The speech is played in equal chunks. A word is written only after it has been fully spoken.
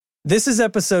This is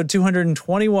episode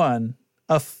 221,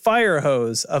 a fire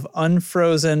hose of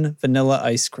unfrozen vanilla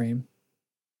ice cream.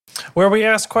 Where we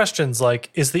ask questions like,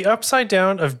 is the upside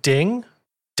down of ding,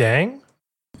 dang?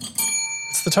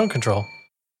 It's the tone control.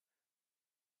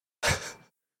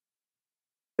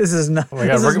 This is not. Oh my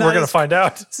God, we're going to find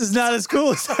out. This is not as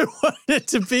cool as I wanted it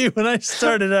to be when I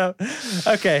started out.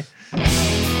 Okay.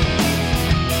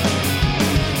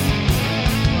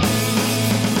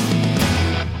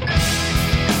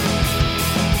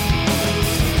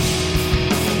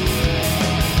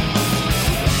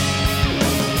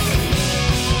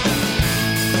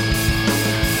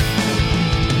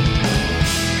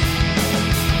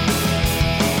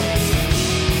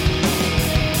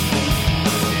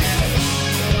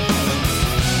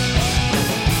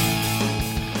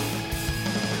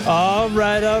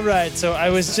 All right. So I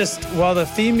was just, while the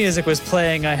theme music was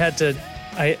playing, I had to,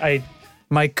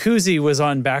 my koozie was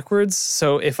on backwards.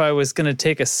 So if I was going to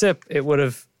take a sip, it would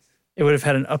have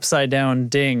had an upside down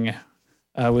ding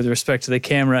with respect to the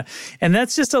camera. And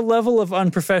that's just a level of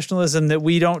unprofessionalism that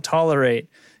we don't tolerate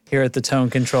here at the Tone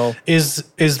Control. Is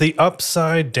the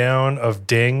upside down of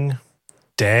ding,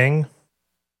 dang?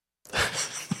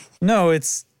 No,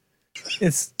 it's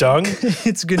dung.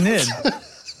 It's Gnid.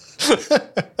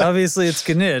 Obviously, it's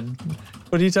Gnid.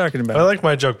 What are you talking about? I like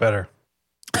my joke better.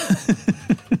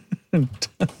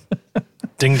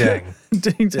 Ding dang.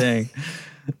 Ding dang.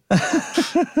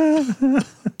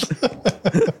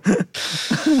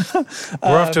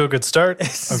 We're off to a good start.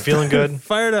 I'm feeling good.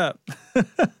 Fired up.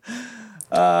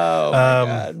 Oh, my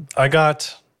God. I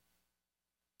got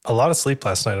a lot of sleep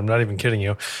last night. I'm not even kidding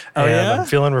you. Oh, and yeah? I'm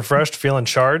feeling refreshed, feeling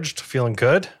charged, feeling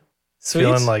good. Sweet.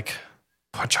 Feeling like,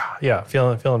 yeah,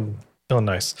 feeling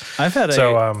nice. I've had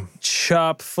a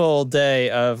chop full day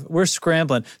of, we're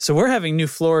scrambling. So we're having new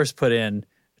floors put in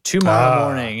tomorrow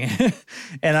morning.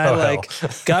 And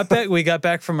we got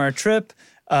back from our trip.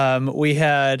 We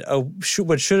had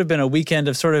what should have been a weekend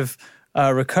of sort of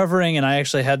recovering. And I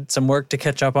actually had some work to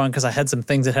catch up on because I had some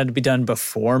things that had to be done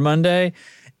before Monday.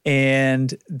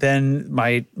 And then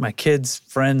my kid's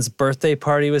friend's birthday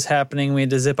party was happening. We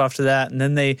had to zip off to that. And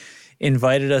then they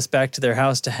invited us back to their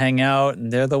house to hang out,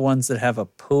 and they're the ones that have a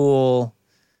pool.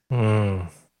 So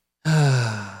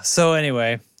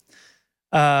anyway,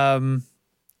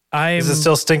 is it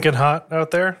still stinking hot out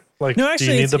there? Like, no, actually,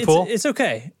 do you need the pool? It's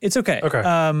okay. It's okay. Okay.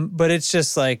 But it's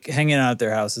just like hanging out at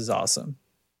their house is awesome.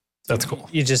 That's cool.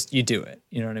 You do it.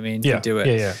 You know what I mean? Yeah. You do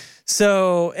it. Yeah.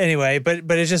 So anyway, but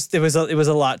it was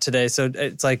a lot today. So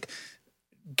it's like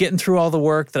getting through all the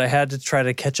work that I had to try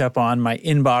to catch up on. My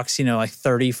inbox, like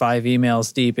 35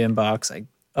 emails deep inbox.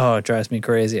 It drives me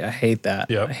crazy. I hate that.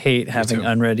 Yep. I hate having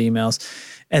unread emails.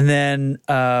 And then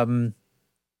I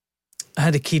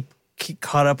had to keep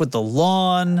caught up with the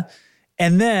lawn.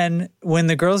 And then when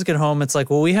the girls get home, it's like,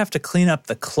 well, we have to clean up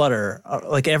the clutter.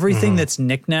 Like everything that's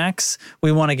knickknacks,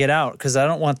 we want to get out because I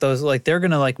don't want those. Like they're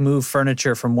going to like move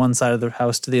furniture from one side of the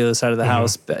house to the other side of the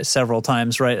house several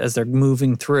times, right, as they're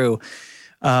moving through.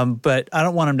 But I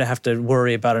don't want them to have to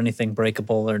worry about anything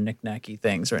breakable or knick-knacky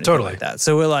things or anything like that.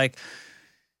 So we're like,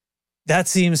 that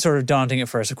seems sort of daunting at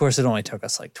first. Of course, it only took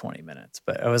us like 20 minutes,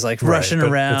 but I was like rushing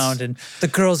around and the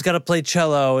girl's got to play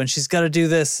cello and she's got to do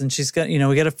this and she's got, we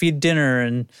got to feed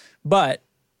dinner but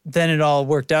then it all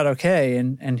worked out okay.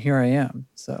 And here I am.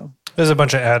 So there's a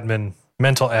bunch of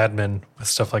mental admin with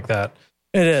stuff like that.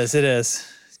 It is.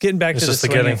 It's getting back to the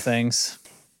swing of things.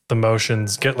 The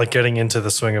motions, getting into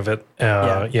the swing of it.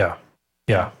 Yeah.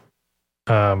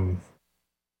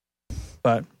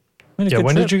 But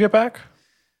when did you get back?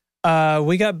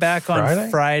 We got back on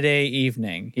Friday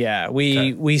evening. Yeah,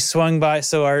 we swung by.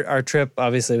 So our trip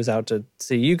obviously was out to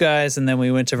see you guys, and then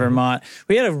we went to Vermont.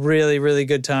 We had a really, really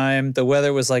good time. The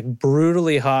weather was like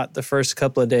brutally hot the first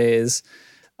couple of days,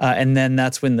 and then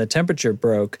that's when the temperature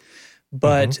broke.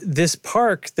 But this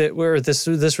park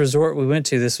this resort we went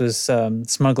to, this was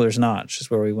Smuggler's Notch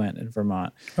is where we went in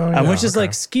Vermont, which is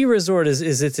like ski resort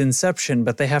is its inception,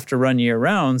 but they have to run year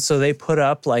round. So they put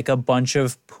up like a bunch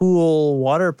of pool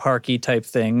water parky type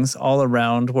things all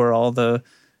around where all the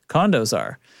condos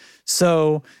are.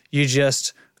 So you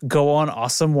just go on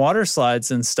awesome water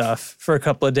slides and stuff for a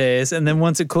couple of days. And then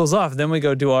once it cools off, then we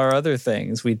go do our other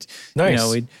things. We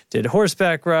did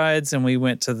horseback rides and we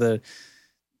went to the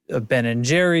Ben and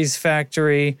Jerry's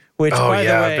factory, which by the way,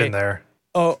 I've been there.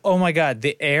 Oh my God,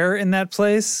 the air in that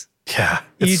place. Yeah,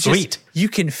 it's sweet. You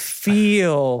can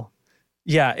feel.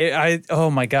 Yeah, oh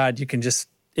my God, you can just.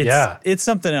 It's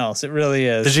something else. It really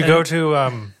is. Did you go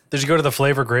to the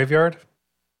Flavor Graveyard?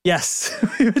 Yes.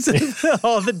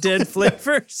 All the dead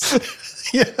flavors.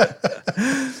 Yeah.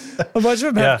 A bunch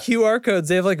of them have QR codes.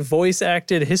 They have like voice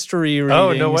acted history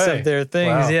readings of their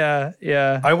things. Wow.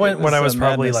 Yeah. I went when I was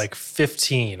probably like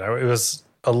 15. It was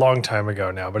a long time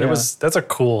ago now, but that's a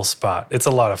cool spot. It's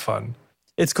a lot of fun.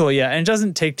 It's cool, yeah. And it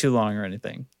doesn't take too long or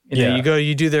anything.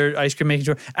 You do their ice cream making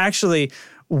tour. Actually,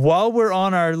 while we're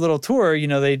on our little tour,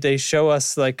 they show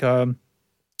us like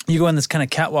you go on this kind of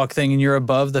catwalk thing and you're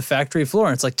above the factory floor.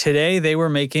 And it's like today they were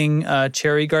making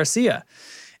Cherry Garcia.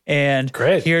 And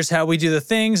here's how we do the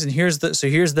things. And here's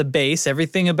the base.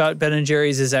 Everything about Ben &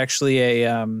 Jerry's is actually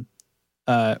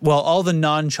all the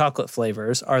non-chocolate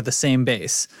flavors are the same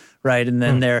base, right? And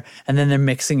then they're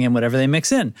mixing in whatever they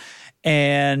mix in.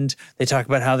 And they talk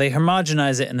about how they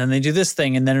homogenize it, and then they do this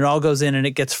thing, and then it all goes in and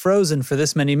it gets frozen for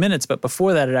this many minutes. But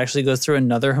before that, it actually goes through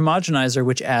another homogenizer,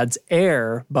 which adds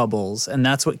air bubbles, and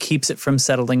that's what keeps it from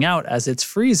settling out as it's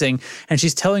freezing. And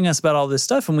she's telling us about all this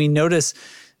stuff, and we notice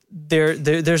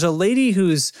there's a lady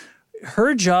who's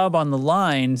her job on the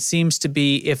line seems to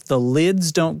be if the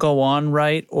lids don't go on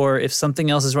right or if something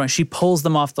else is wrong, she pulls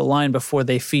them off the line before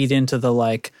they feed into the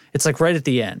it's like right at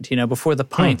the end, before the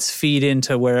pints feed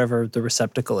into wherever the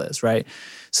receptacle is, right?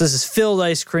 So this is filled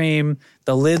ice cream.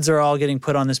 The lids are all getting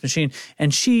put on this machine.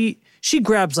 And she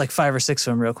grabs like 5 or 6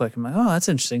 of them real quick. I'm like, oh, that's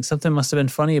interesting. Something must have been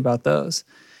funny about those.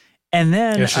 And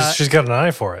then she's got an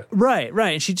eye for it. Right.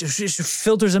 And she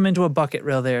filters them into a bucket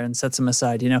real there and sets them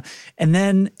aside, And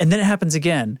then it happens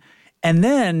again. And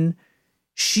then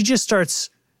she just starts,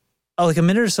 like a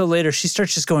minute or so later,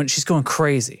 she's going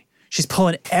crazy. She's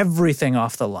pulling everything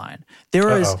off the line.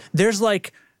 There's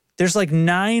like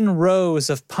 9 rows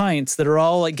of pints that are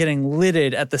all like getting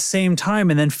lidded at the same time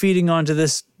and then feeding onto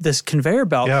this conveyor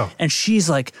belt. Yeah. And she's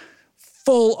like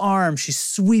full arm, she's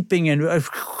sweeping and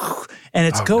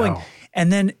it's going. No.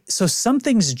 And then, so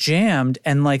something's jammed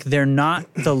and like the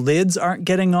lids aren't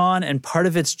getting on and part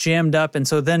of it's jammed up. And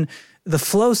so then the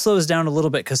flow slows down a little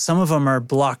bit because some of them are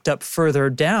blocked up further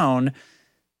down.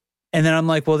 And then I'm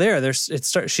like, well,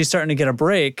 she's starting to get a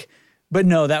break. But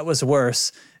no, that was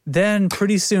worse. Then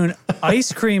pretty soon,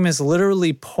 ice cream is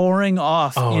literally pouring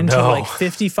off into like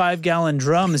 55-gallon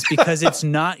drums because it's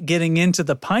not getting into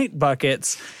the pint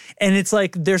buckets. And it's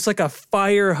like there's like a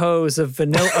fire hose of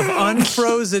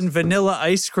unfrozen vanilla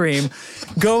ice cream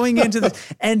going into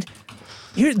and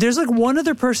there's like one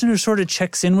other person who sort of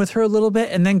checks in with her a little bit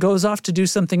and then goes off to do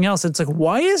something else. It's like,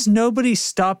 why is nobody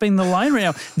stopping the line right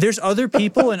now? There's other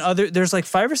people there's like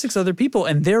 5 or 6 other people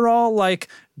and they're all like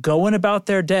going about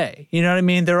their day. You know what I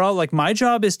mean? They're all like, my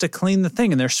job is to clean the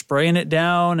thing, and they're spraying it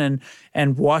down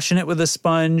and washing it with a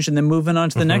sponge and then moving on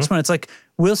to the next one. It's like,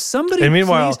 will somebody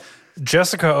meanwhile, please?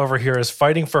 Jessica over here is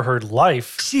fighting for her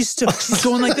life. She's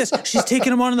going like this. She's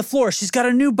taking them on the floor. She's got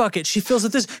a new bucket. She fills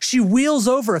it this. She wheels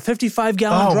over a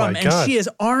 55-gallon drum, and she is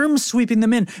arm sweeping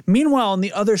them in. Meanwhile, on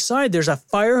the other side, there's a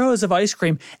fire hose of ice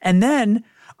cream, and then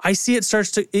I see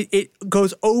it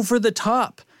goes over the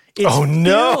top. It's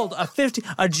filled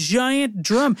a giant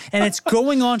drum, and it's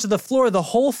going onto the floor. The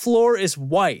whole floor is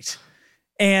white,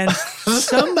 and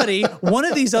one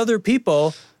of these other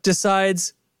people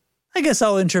decides, I guess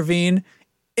I'll intervene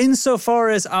insofar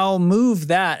as I'll move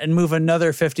that and move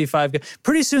another 55.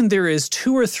 Pretty soon there is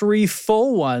 2 or 3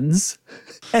 full ones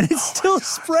and it's still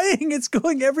spraying. It's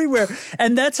going everywhere.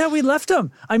 And that's how we left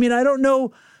them. I mean, I don't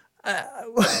know.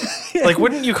 Like,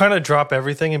 wouldn't you kind of drop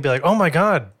everything and be like, oh my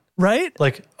God. Right?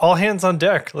 Like, all hands on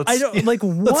deck. Let's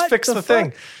fix the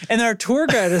thing. And our tour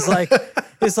guide is like,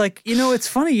 it's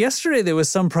funny. Yesterday there was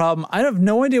some problem. I have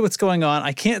no idea what's going on.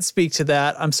 I can't speak to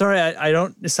that. I'm sorry. I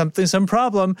don't, some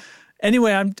problem.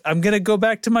 Anyway, I'm going to go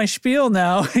back to my spiel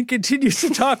now and continue to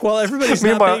talk while everybody's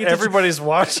not paying attention. Everybody's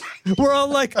watching. We're all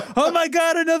like, oh my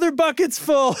God, another bucket's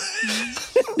full.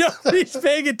 Nobody's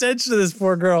paying attention to this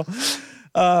poor girl.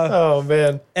 Oh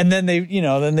man! And then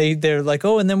they're like,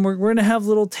 oh, and then we're gonna have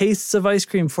little tastes of ice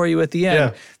cream for you at the end.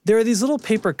 Yeah. There are these little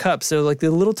paper cups. They're like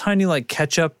the little tiny like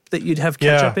ketchup that you'd have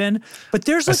ketchup in. But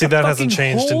there's like that hasn't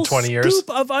changed in 20 years. Scoop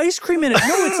of ice cream in it.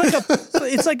 No,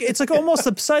 it's like almost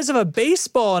the size of a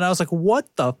baseball. And I was like,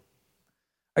 what the?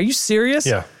 Are you serious?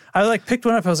 Yeah. I like picked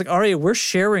one up. I was like, all right, we're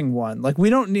sharing one. Like we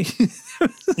don't need.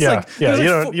 You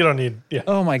don't need. Yeah.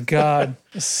 Oh my God,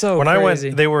 so when crazy. I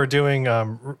went, they were doing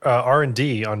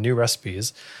R&D on new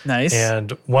recipes. Nice.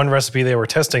 And one recipe they were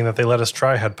testing that they let us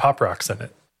try had Pop Rocks in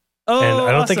it. Oh, and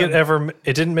I don't think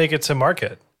it didn't make it to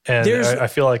market. And I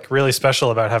feel like really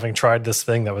special about having tried this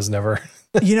thing that was never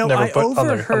never put on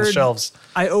the shelves.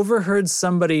 I overheard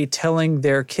somebody telling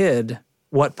their kid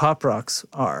what Pop Rocks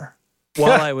are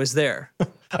while I was there.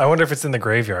 I wonder if it's in the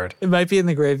graveyard. It might be in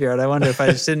the graveyard. I wonder if I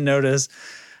just didn't notice.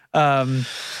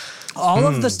 All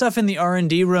of the stuff in the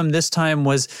R&D room this time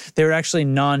they were actually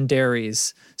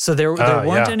non-dairies. So there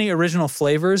weren't any original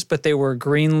flavors, but they were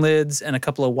green lids and a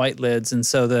couple of white lids. And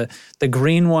so the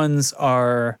green ones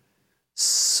are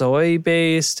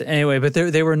soy-based. Anyway, but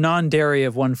they were non-dairy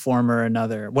of one form or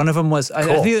another. One of them was, I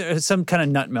think it was some kind of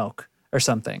nut milk or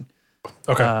something.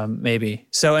 Okay. Maybe.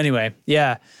 So anyway,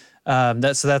 yeah.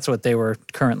 That's what they were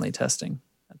currently testing.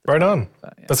 Right on.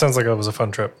 That sounds like it was a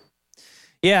fun trip.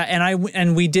 Yeah,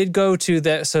 and we did go to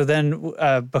that. So then,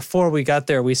 before we got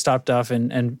there, we stopped off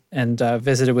and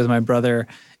visited with my brother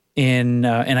and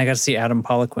I got to see Adam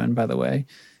Poliquin, by the way.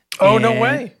 Oh, no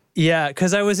way! Yeah,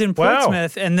 because I was in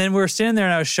Portsmouth, and then we were standing there,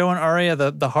 and I was showing Aria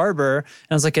the harbor,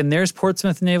 and I was like, and there's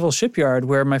Portsmouth Naval Shipyard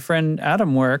where my friend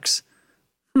Adam works.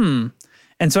 And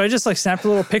so I just like snapped a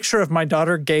little picture of my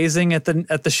daughter gazing at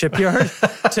the shipyard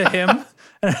to him,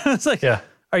 and I was like, yeah.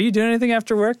 Are you doing anything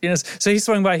after work? So he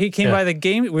swung by. He came by the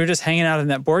game. We were just hanging out in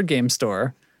that board game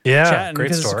store. Yeah, chatting great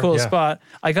because store. It's a cool spot.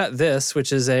 I got this,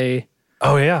 which is a.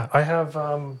 Oh yeah, I have.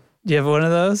 You have one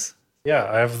of those? Yeah,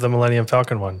 I have the Millennium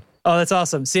Falcon one. Oh, that's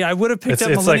awesome. See, I would have picked up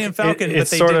Millennium Falcon, but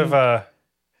they sort didn't. of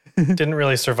didn't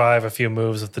really survive a few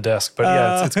moves at the desk, but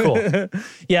yeah, it's cool.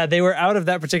 Yeah, they were out of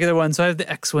that particular one, so I have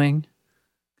the X-wing.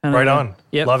 Right on.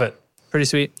 Yep. Love it. Pretty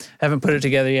sweet. Haven't put it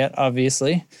together yet,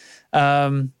 obviously.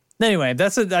 Anyway,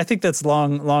 I think that's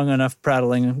long enough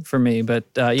prattling for me.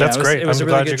 But that's great. It was I'm a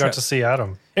really glad good you trip. got to see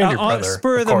Adam and your brother,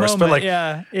 spur of of the course. moment, But like,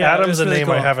 yeah, Adam's a really name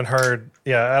cool. I haven't heard.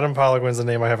 Yeah, Adam Poliquin's a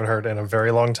name I haven't heard in a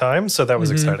very long time. So that was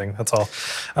exciting. That's all.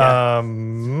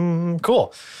 Yeah.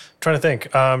 Cool. Trying to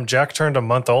think. Jack turned a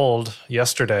month old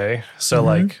yesterday. So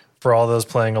like for all those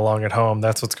playing along at home,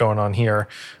 that's what's going on here.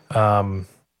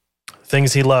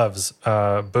 Things he loves: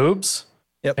 boobs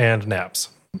and naps.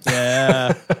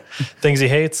 Yeah. Things he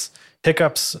hates: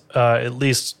 hiccups at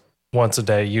least once a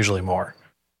day, usually more.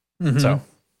 So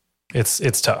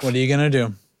it's tough. What are you gonna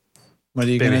do? What are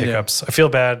you Baby gonna hiccups. I feel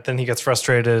bad. Then he gets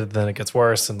frustrated. Then it gets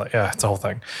worse, and it's a whole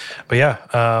thing. But yeah,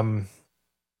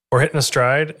 we're hitting a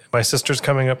stride. My sister's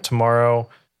coming up tomorrow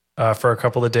for a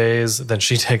couple of days. Then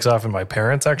she takes off, and my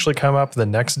parents actually come up the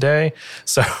next day.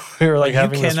 So we were like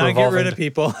having this revolving. You cannot get rid of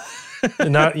people.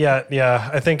 Not yet. Yeah.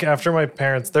 I think after my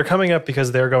parents, they're coming up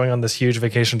because they're going on this huge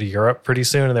vacation to Europe pretty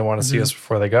soon and they want to see us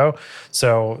before they go.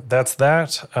 So that's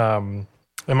that. And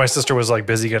my sister was like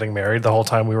busy getting married the whole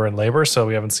time we were in labor. So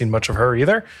we haven't seen much of her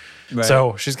either. Right.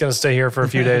 So she's going to stay here for a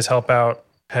few days, help out,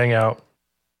 hang out.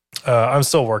 I'm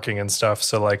still working and stuff.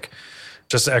 So like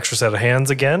just an extra set of hands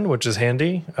again, which is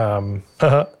handy.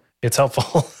 It's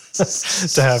helpful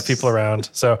to have people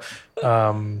around. So,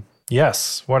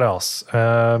 yes. What else?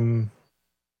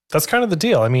 That's kind of the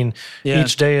deal. I mean,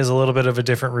 each day is a little bit of a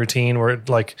different routine where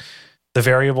like the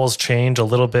variables change a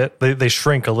little bit. They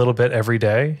shrink a little bit every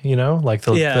day, you know, like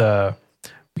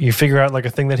you figure out like a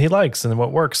thing that he likes and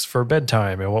what works for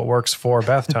bedtime and what works for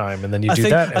bath time. And then you do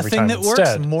that every time instead. A thing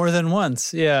that works more than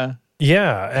once. Yeah.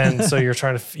 Yeah. And so you're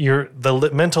trying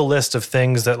to, mental list of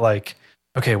things that like,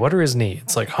 okay, what are his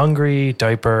needs? Like hungry,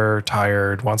 diaper,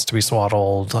 tired, wants to be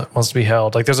swaddled, wants to be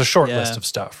held. Like there's a short list of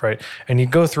stuff, right? And you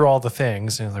go through all the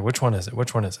things and you're like, which one is it?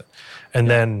 Which one is it? And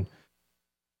then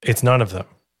it's none of them.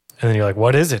 And then you're like,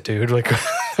 what is it, dude? Like,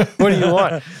 what do you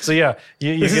want? So yeah,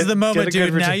 this is the moment,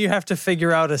 dude. Now you have to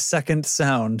figure out a second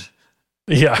sound.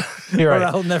 Yeah, you're right. Or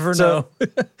I'll never know.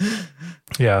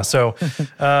 Yeah. So,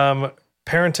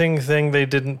 parenting thing they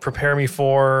didn't prepare me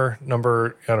for,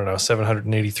 number,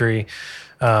 783.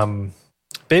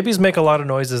 Babies make a lot of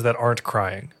noises that aren't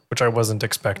crying, which I wasn't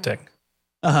expecting.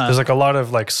 There's like a lot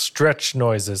of like stretch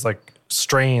noises, like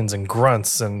strains and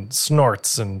grunts and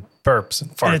snorts and burps and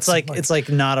farts. And it's like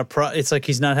not it's like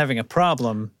he's not having a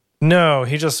problem. No,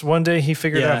 he just one day he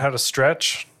figured out how to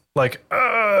stretch, like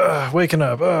waking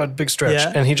up, big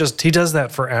stretch. And he does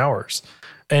that for hours.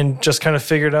 And just kind of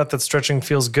figured out that stretching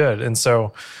feels good. And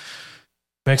so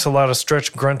makes a lot of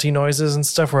stretch grunty noises and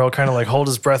stuff where he'll kind of like hold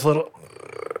his breath a little.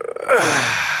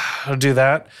 I'll do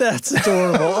that. That's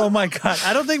adorable. Oh my God.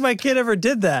 I don't think my kid ever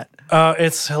did that.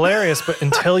 It's hilarious, but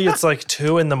until it's like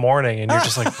 2 a.m. and you're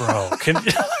just like, bro,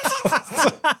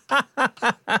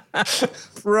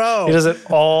 bro. He does it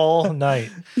all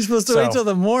night. You're supposed to wait till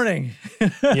the morning.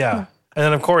 Yeah. And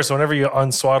then of course, whenever you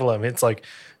unswaddle him, it's like,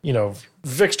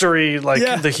 victory,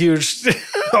 like the huge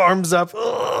arms up.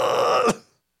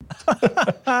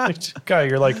 Guy,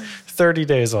 you're like 30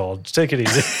 days old. Take it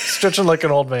easy. Stretching like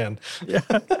an old man. Yeah.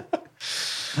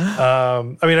 I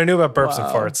knew about burps and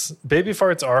farts. Baby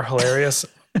farts are hilarious.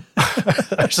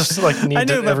 I just need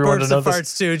everyone to know burps and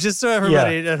farts too, just so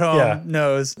everybody at home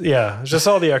knows. Yeah, just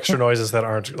all the extra noises that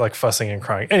aren't like fussing and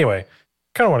crying. Anyway,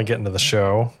 kind of want to get into the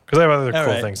show because I have other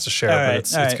cool things to share, but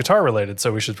it's guitar related,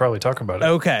 so we should probably talk about it.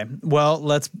 Okay, well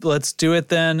let's do it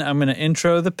then. I'm going to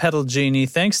intro the Pedal Genie.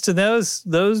 Thanks to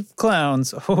those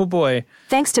clowns. Oh boy.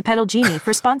 Thanks to Pedal Genie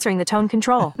for sponsoring the Tone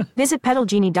Control. Visit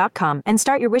pedalgenie.com and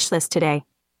start your wish list today.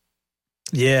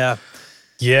 Yeah.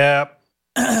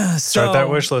 Start that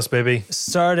wish list, baby.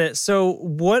 Start it. So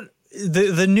what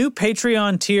the new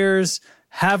Patreon tiers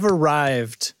have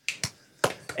arrived,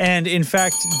 and in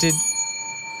fact,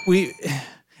 we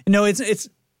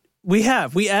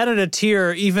added a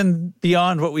tier even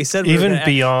beyond what we said.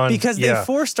 Because they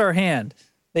forced our hand.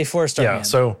 Yeah.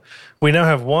 So we now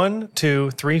have $1,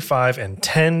 $2, $3, $5, and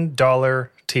 $10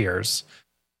 tiers.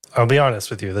 I'll be honest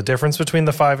with you. The difference between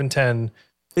the 5 and 10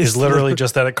 is literally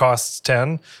just that it costs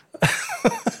 10.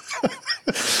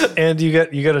 And you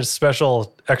get a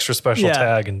extra special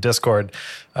tag in Discord.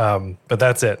 But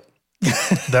that's it.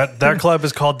 That club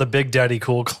is called the Big Daddy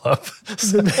Cool Club.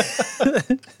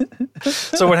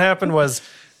 So what happened was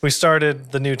we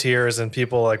started the new tiers and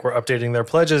people were updating their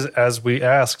pledges as we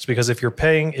asked, because if you're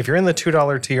in the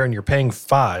 $2 tier and you're paying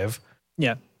 $5,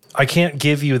 I can't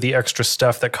give you the extra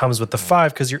stuff that comes with the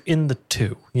 5 because you're in the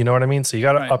 2. You know what I mean? So you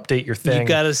got to update your thing. You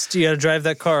got to drive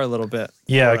that car a little bit.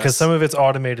 Yeah, because some of it's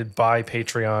automated by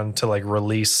Patreon to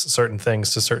release certain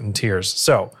things to certain tiers.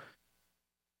 So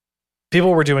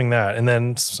people were doing that, and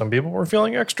then some people were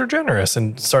feeling extra generous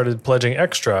and started pledging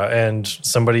extra, and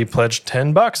somebody pledged $10,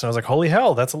 and I was like, holy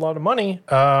hell, that's a lot of money.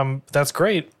 That's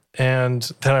great. And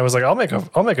then I was like, I'll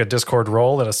make a Discord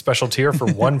role and a special tier for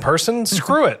one person.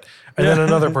 Screw it. And then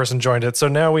another person joined it. So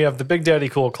now we have the Big Daddy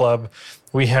Cool Club.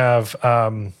 We have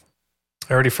I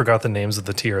already forgot the names of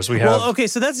the tiers.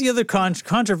 So that's the other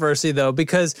controversy though,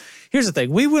 because here's the thing.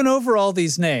 We went over all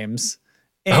these names.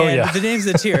 And the names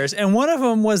of the tiers, and one of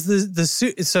them was the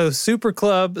Super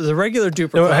Club, the regular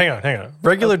Duper Club. Hang on.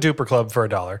 Regular Duper Club for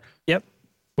 $1. Yep.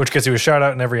 Which gets you a shout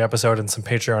out in every episode and some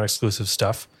Patreon exclusive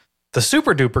stuff. The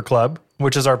Super Duper Club,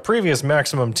 which is our previous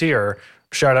maximum tier,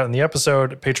 shout out in the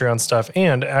episode, Patreon stuff,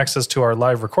 and access to our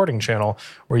live recording channel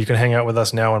where you can hang out with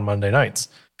us now on Monday nights.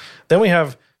 Then we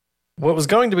have what was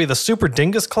going to be the Super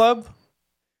Dingus Club,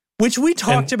 which we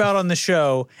talked about on the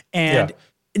show, and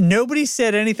nobody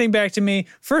said anything back to me.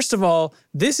 First of all,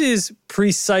 this is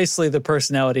precisely the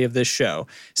personality of this show.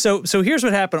 So here's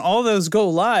what happened. All those go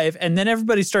live, and then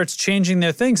everybody starts changing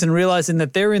their things and realizing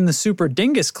that they're in the Super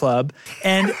Dingus Club,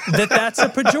 and that's a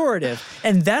pejorative.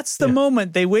 And that's the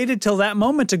moment. They waited till that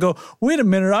moment to go, wait a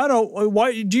minute, I'm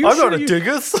not a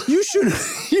dingus. Are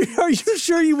you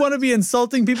sure you want to be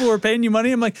insulting people who are paying you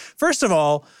money? I'm like, first of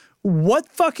all, what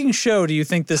fucking show do you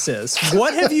think this is?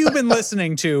 What have you been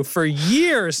listening to for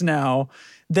years now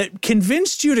that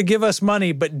convinced you to give us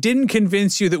money but didn't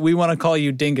convince you that we want to call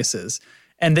you dinguses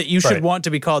and that you should want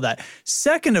to be called that?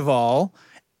 Second of all,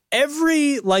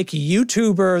 every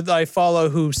YouTuber that I follow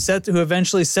who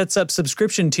eventually sets up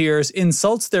subscription tiers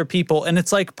insults their people, and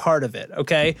it's part of it,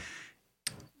 okay?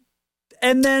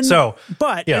 And then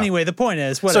anyway, the point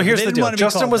is, whatever. So here's the deal.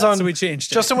 Justin was on so we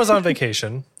changed it. Justin was on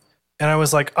vacation. And I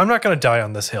was like, I'm not going to die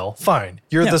on this hill. Fine.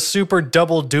 You're the Super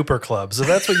Double Duper Club. So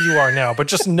that's what you are now. But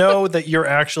just know that you're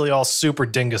actually all super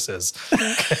dinguses.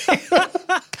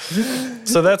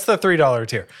 So that's the $3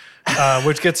 tier,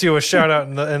 which gets you a shout out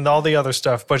and all the other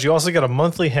stuff. But you also get a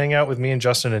monthly hangout with me and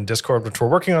Justin in Discord, which we're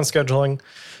working on scheduling.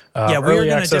 We're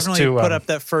going to definitely put up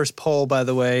that first poll, by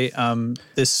the way,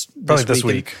 this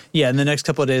week. In the next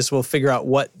couple of days, we'll figure out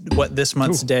what this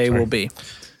month's day will be.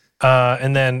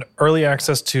 And then early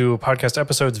access to podcast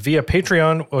episodes via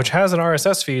Patreon, which has an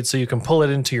RSS feed, so you can pull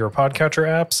it into your podcatcher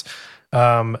apps.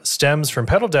 Stems from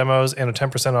pedal demos and a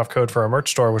 10% off code for our merch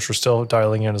store, which we're still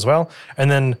dialing in as well. And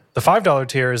then the $5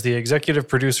 tier is the Executive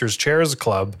Producers Chairs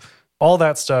Club, all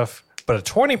that stuff, but a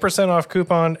 20% off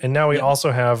coupon. And now we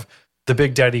also have the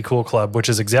Big Daddy Cool Club, which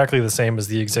is exactly the same as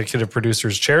the Executive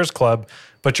Producers Chairs Club,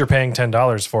 but you're paying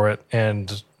 $10 for it,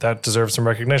 and that deserves some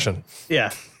recognition. Yeah.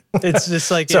 It's just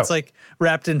it's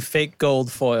wrapped in fake gold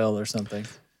foil or something.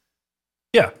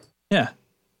 Yeah. Yeah.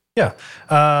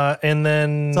 And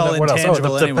then it's all what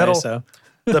else?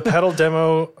 The pedal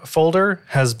demo folder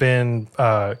has been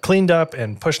cleaned up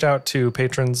and pushed out to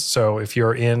patrons. So if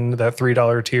you're in that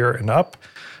 $3 tier and up,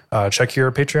 check your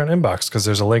Patreon inbox because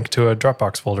there's a link to a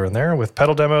Dropbox folder in there with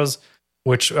pedal demos,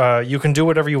 which you can do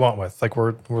whatever you want with.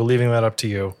 We're leaving that up to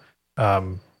you.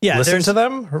 Listen to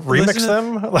them, remix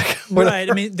them, right.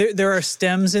 I mean, there are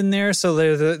stems in there, so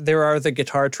there are the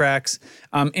guitar tracks.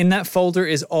 In that folder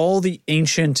is all the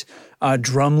ancient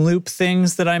drum loop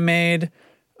things that I made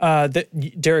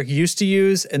that Derek used to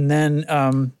use, and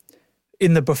then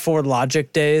in the before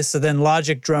Logic days. So then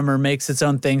Logic Drummer makes its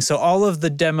own thing. So all of the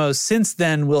demos since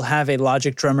then will have a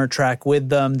Logic Drummer track with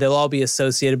them. They'll all be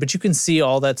associated, but you can see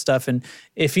all that stuff. And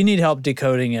if you need help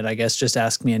decoding it, I guess just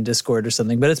ask me in Discord or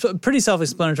something. But it's pretty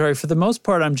self-explanatory. For the most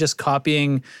part, I'm just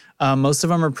copying. Most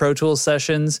of them are Pro Tools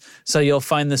sessions. So you'll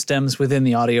find the stems within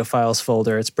the audio files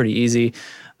folder. It's pretty easy.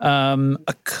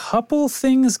 A couple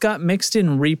things got mixed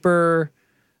in Reaper,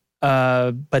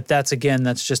 but that's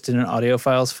just in an audio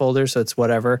files folder, so it's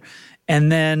whatever.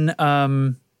 And then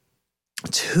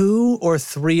 2 or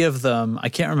 3 of them, I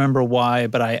can't remember why,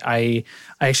 but I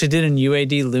actually did in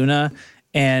UAD Luna,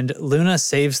 and Luna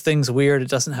saves things weird. It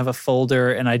doesn't have a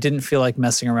folder, and I didn't feel like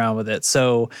messing around with it.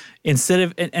 So instead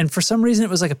of, and for some reason it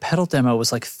was like a pedal demo, it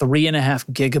was like 3.5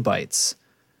 gigabytes.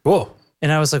 Whoa.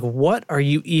 And I was like, what are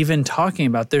you even talking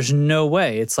about? There's no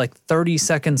way. It's like 30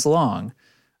 seconds long.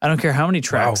 I don't care how many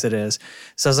tracks it is.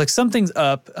 So I was like, something's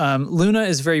up. Luna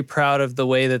is very proud of the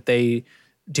way that they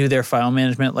do their file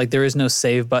management. Like there is no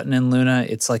save button in Luna.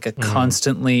 It's like a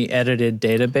constantly edited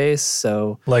database.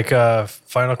 So like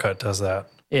Final Cut does that.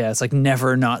 Yeah, it's like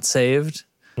never not saved.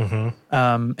 And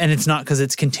it's not because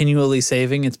it's continually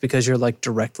saving. It's because you're like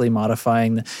directly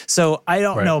modifying. So I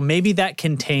don't know. Maybe that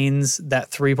 3.5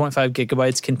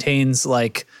 gigabytes contains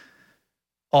like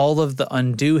all of the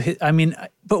undo. I mean,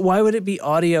 but why would it be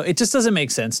audio? It just doesn't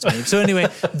make sense to me. So anyway,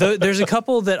 there's a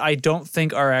couple that I don't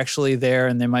think are actually there,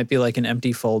 and they might be like an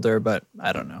empty folder, but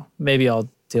I don't know. Maybe I'll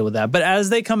deal with that. But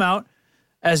as they come out,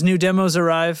 as new demos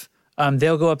arrive,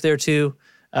 they'll go up there too.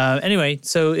 Anyway,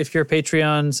 so if you're a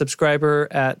Patreon subscriber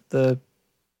at the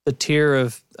tier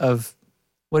of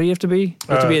what do you have to be? You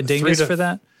have to be a dingus for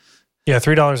that? Yeah,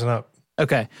 $3 and up.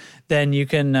 Okay. Then you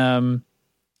can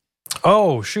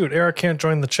oh, shoot. Eric can't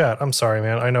join the chat. I'm sorry,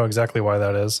 man. I know exactly why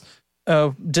that is.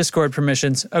 Oh, Discord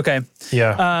permissions. Okay.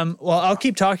 Yeah. Well, I'll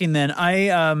keep talking then.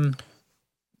 I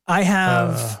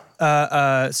have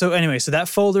so anyway, so that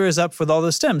folder is up with all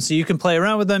the stems. So you can play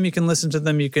around with them, you can listen to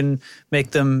them, you can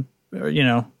make them, you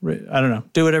know, I don't know,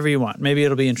 do whatever you want. Maybe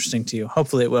it'll be interesting to you.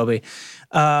 Hopefully it will be.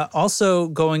 Also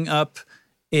going up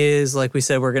is, like we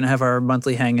said, we're going to have our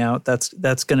monthly hangout.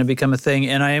 That's going to become a thing.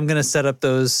 And I am going to set up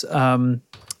those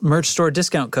merch store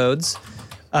discount codes,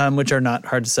 which are not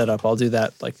hard to set up. I'll do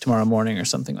that like tomorrow morning or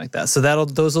something like that. So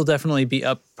those will definitely be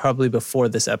up probably before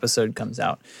this episode comes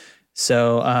out.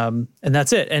 So, and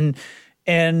that's it.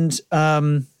 And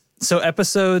so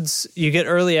episodes, you get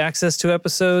early access to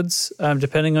episodes,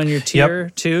 depending on your tier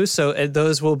too. So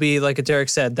those will be, like Derek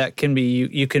said, that can be,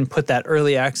 you can put that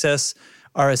early access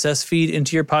RSS feed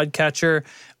into your podcatcher,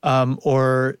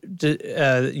 or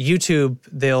YouTube.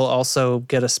 They'll also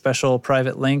get a special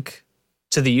private link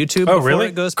to the YouTube before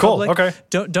it goes public. Okay.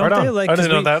 Don't they? Like, I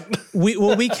didn't know that.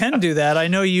 we can do that. I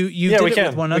know you did it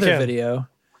with one other video.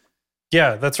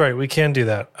 Yeah, that's right. We can do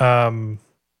that.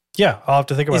 Yeah, I'll have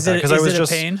to think about that, because I was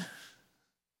just a pain.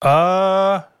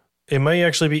 It may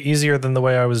actually be easier than the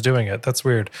way I was doing it. That's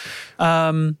weird.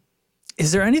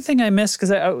 Is there anything I missed? Because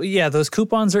those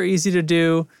coupons are easy to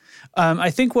do. I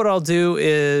think what I'll do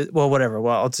is, well, whatever.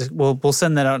 Well, we'll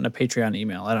send that out in a Patreon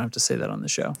email. I don't have to say that on the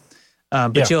show.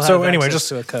 But you'll have access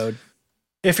to a code.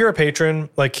 If you're a patron,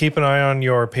 like, keep an eye on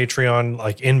your Patreon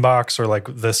like inbox, or like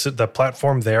the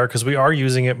platform there, because we are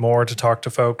using it more to talk to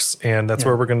folks, and that's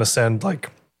where we're going to send like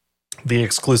the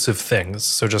exclusive things.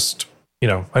 So just, you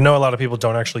know, I know a lot of people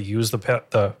don't actually use the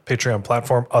Patreon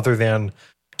platform other than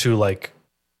to like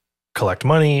collect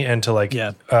money and to like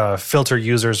filter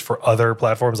users for other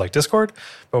platforms like Discord,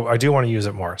 but I do want to use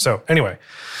it more. So anyway,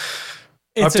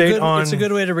 it's a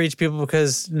good way to reach people,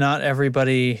 because not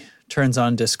everybody turns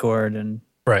on Discord, and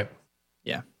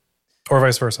or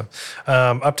vice versa.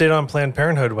 Update on Planned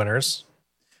Parenthood winners.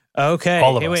 Okay.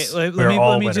 All of us. Wait.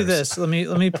 Let me do this. Let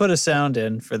me put a sound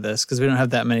in for this, because we don't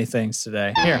have that many things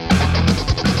today. Here.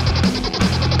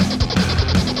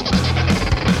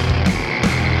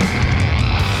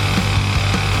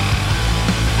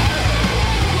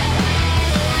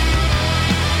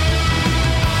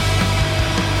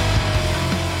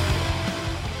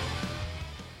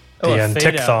 The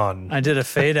Antichthon. I did a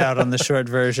fade out on the short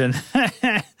version.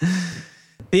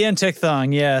 The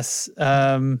Antichthon, yes.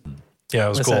 Yeah, it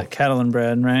was cool. That? Cattle and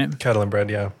bread, right? Cattle and bread,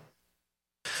 yeah.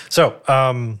 So,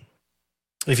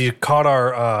 if you caught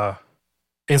our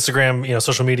Instagram,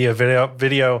 social media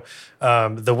video,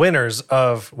 the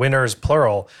winners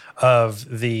plural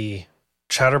of the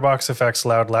Chatterbox Effects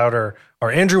Loud Louder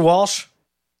are Andrew Walsh.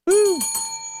 Woo!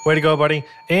 Way to go, buddy.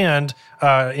 And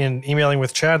in emailing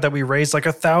with Chad that we raised like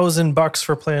 $1,000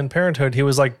 for Planned Parenthood, he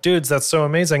was like, dudes, that's so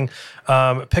amazing.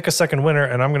 Pick a second winner,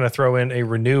 and I'm going to throw in a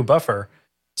Renew buffer.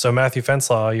 So Matthew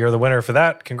Fenslaw, you're the winner for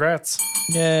that. Congrats.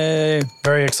 Yay.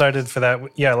 Very excited for that.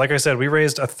 Yeah, like I said, we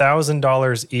raised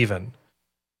 $1,000 even.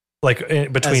 Like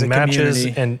between matches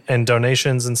and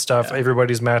donations and stuff. Yeah.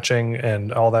 Everybody's matching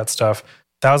and all that stuff.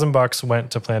 $1,000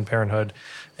 went to Planned Parenthood.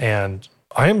 And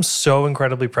I am so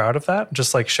incredibly proud of that.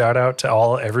 Just like shout out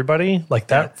to everybody. Like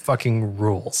that fucking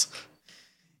rules.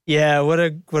 Yeah, what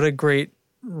a great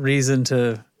reason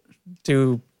to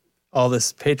do all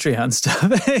this Patreon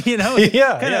stuff. You know?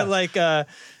 Kind of like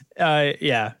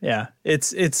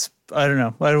It's I don't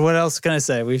know. What else can I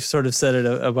say? We've sort of said it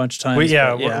a bunch of times.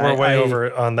 We're way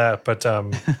over on that. But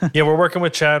we're working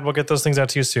with Chad. We'll get those things out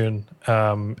to you soon.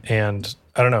 And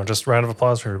I don't know, just round of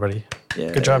applause for everybody.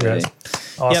 Yeah, good job, guys.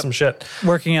 Awesome shit.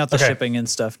 Working out the shipping and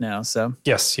stuff now. So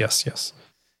yes.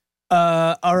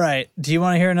 All right. Do you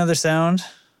want to hear another sound?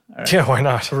 Right. Yeah, why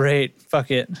not? Great.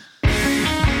 Fuck it.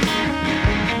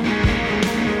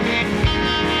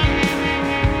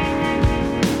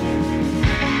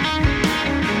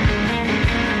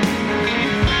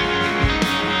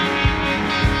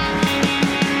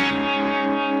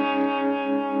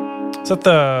 Is that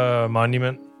the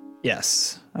Monument?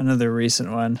 Yes, another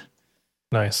recent one.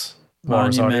 Nice.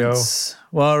 Walrus Audio.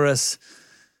 Walrus.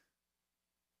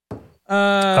 All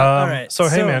right. So,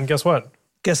 hey, man, guess what?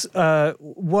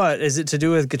 What? Is it to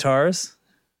do with guitars?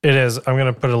 It is. I'm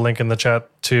going to put a link in the chat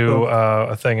to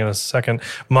a thing in a second.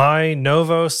 My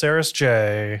Novo Ceres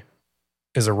J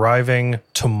is arriving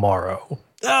tomorrow.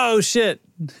 Oh, shit.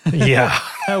 Yeah.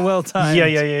 How well timed.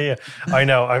 Yeah. I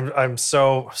know. I'm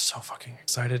so fucking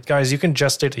excited. Guys, you can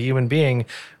gestate a human being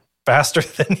faster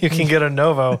than you can get a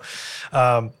Novo.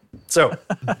 So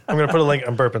I'm going to put a link.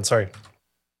 I'm burping. Sorry.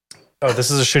 Oh, this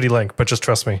is a shitty link, but just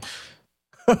trust me.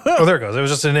 Oh, there it goes. It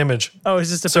was just an image. Oh, it's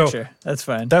just a picture. That's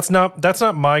fine. That's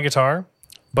not my guitar,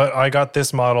 but I got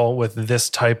this model with this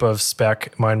type of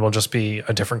spec. Mine will just be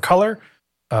a different color.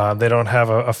 They don't have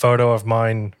a photo of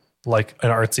mine, like an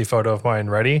artsy photo of mine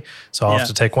ready. So I'll have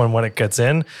to take one when it gets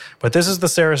in. But this is the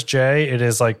Ceres J. It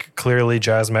is like clearly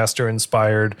Jazzmaster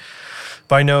inspired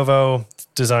by Novo,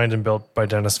 designed and built by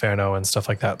Dennis Fano and stuff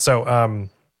like that. So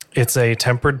it's a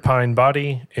tempered pine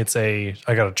body. I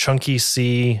got a chunky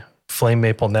C flame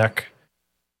maple neck,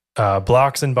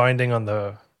 blocks and binding on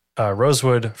the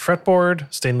rosewood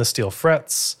fretboard, stainless steel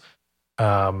frets.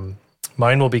 Mine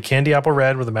will be candy apple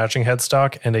red with a matching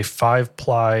headstock and a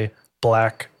 5-ply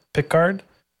black pickguard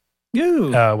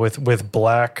with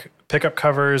black pickup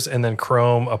covers and then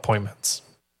chrome appointments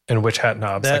and witch hat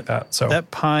knobs like that. So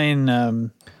that pine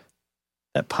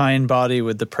body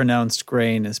with the pronounced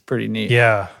grain is pretty neat.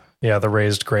 Yeah, the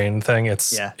raised grain thing.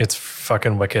 It's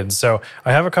fucking wicked. So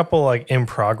I have a couple like in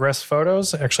progress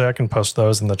photos. Actually, I can post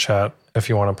those in the chat if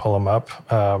you want to pull them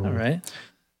up. All right.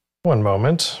 One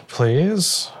moment,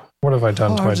 please. What have I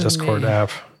done to my Discord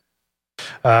app?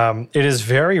 It is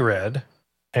very red,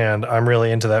 and I'm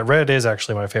really into that. Red is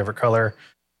actually my favorite color,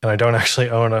 and I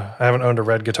haven't owned a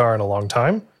red guitar in a long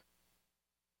time.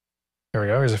 Here we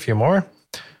go. Here's a few more.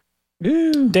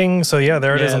 Ooh. Ding. So yeah,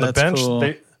 there it is on the bench.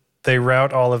 Cool. They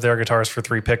route all of their guitars for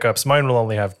 3 pickups. Mine will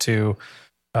only have 2.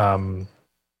 Fun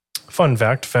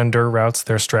fact, Fender routes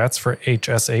their Strats for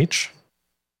HSH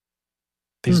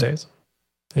these days,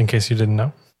 in case you didn't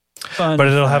know. But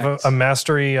it'll have a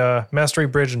mastery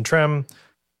bridge and trem.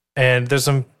 And there's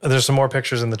some more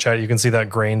pictures in the chat. You can see that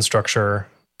grain structure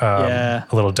a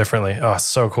little differently. Oh, it's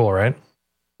so cool, right?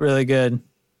 Really good.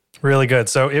 Really good.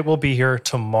 So it will be here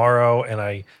tomorrow, and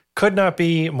I could not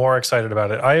be more excited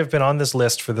about it. I have been on this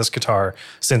list for this guitar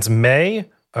since May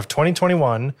of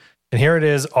 2021, and here it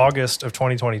is, August of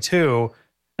 2022.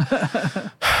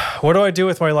 What do I do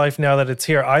with my life now that it's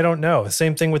here? I don't know.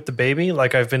 Same thing with the baby.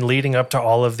 Like I've been leading up to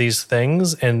all of these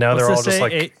things, and now they're all just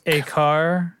like a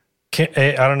car.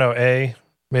 I don't know.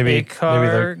 Maybe a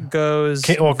car maybe goes.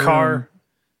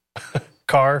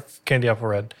 Car candy apple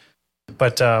red,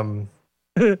 but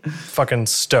fucking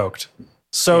stoked.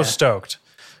 Stoked.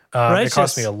 It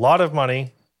cost me a lot of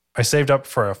money. I saved up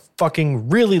for a fucking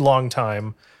really long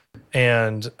time.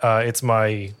 And it's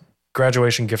my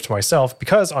graduation gift to myself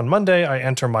because on Monday I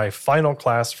enter my final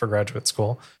class for graduate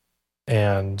school.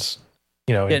 And,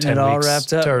 in 10 weeks,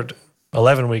 wrapped up. Or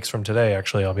 11 weeks from today,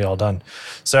 actually, I'll be all done.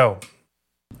 So,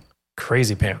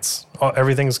 crazy pants.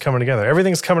 Everything's coming together.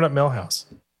 Everything's coming up Millhouse.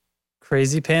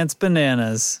 Crazy pants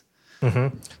bananas.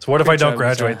 Mm-hmm. So what if I don't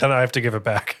graduate? Then I have to give it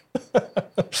back.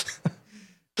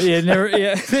 Then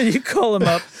you call him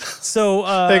up. So,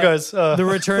 hey guys, the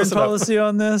return policy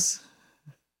on this.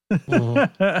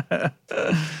 I've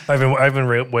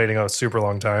been waiting a super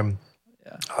long time.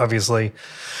 Yeah. Obviously,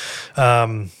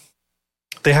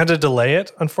 they had to delay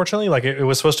it. Unfortunately, like it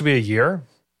was supposed to be a year.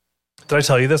 Did I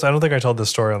tell you this? I don't think I told this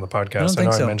story on the podcast. I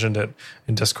know I mentioned it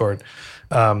in Discord.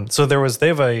 So they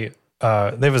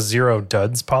have a zero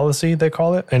duds policy, they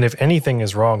call it. And if anything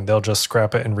is wrong, they'll just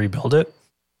scrap it and rebuild it.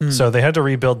 So they had to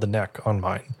rebuild the neck on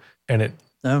mine, and it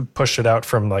pushed it out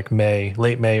from like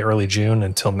late May, early June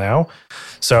until now.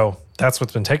 So that's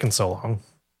what's been taking so long.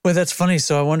 Well, that's funny.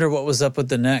 So I wonder what was up with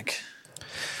the neck.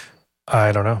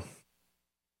 I don't know.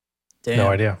 Damn. No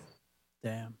idea.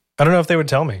 Damn. I don't know if they would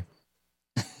tell me.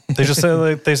 They just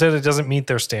said they said it doesn't meet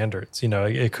their standards. You know,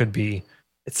 it could be.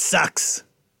 It sucks.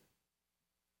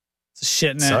 It's a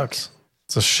shit neck. Sucks.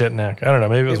 It's a shit neck. I don't know.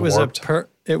 Maybe it was warped.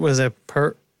 It was a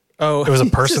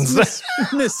person's neck.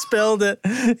 Misspelled it.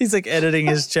 He's like editing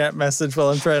his chat message while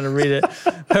I'm trying to read it.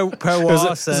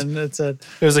 Perwasen.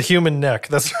 It was a human neck.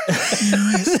 That's right.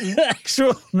 It was an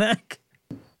actual neck.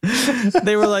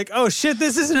 They were like, "Oh shit,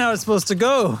 this isn't how it's supposed to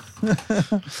go."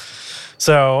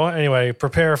 So anyway,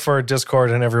 prepare for Discord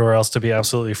and everywhere else to be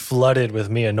absolutely flooded with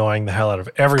me annoying the hell out of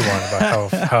everyone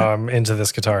about how I'm into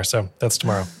this guitar. So that's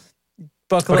tomorrow.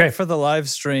 Buckle up for the live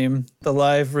stream, the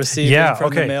live receiving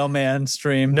from the mailman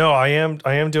stream. No, I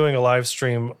am doing a live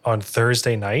stream on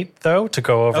Thursday night though to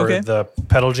go over the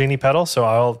Pedal Genie pedal. So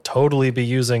I'll totally be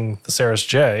using the Saris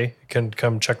J. You can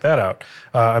come check that out.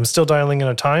 I'm still dialing in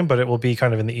a time, but it will be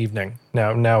kind of in the evening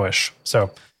nowish.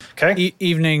 So okay,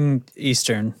 evening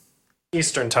Eastern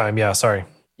time. Yeah, sorry.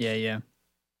 Yeah.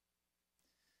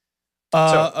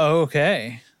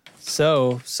 Okay.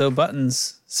 So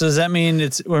buttons. So does that mean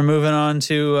we're moving on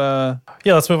to?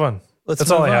 Yeah, let's move on. That's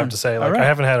all I have to say. Like I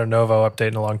haven't had a Novo update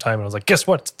in a long time, and I was like, guess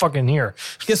what? It's fucking here.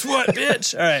 Guess what,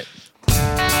 bitch? All right.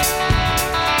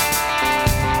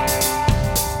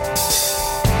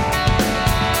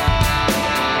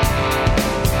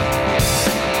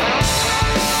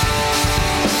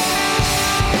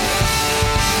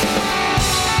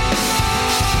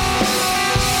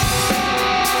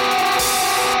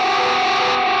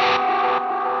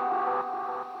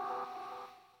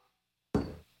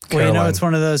 Well, you know, it's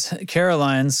one of those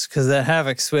Carolines because that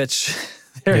Havoc switch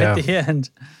there at the end.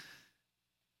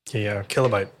 Yeah,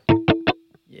 kilobyte.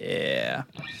 Yeah.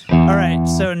 All right.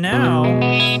 So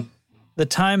now the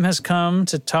time has come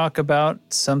to talk about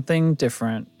something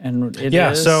different, and it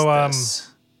is this. So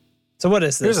what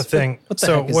is this? Here's the thing.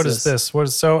 What is this?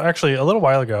 So actually, a little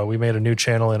while ago, we made a new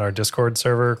channel in our Discord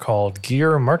server called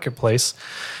Gear Marketplace,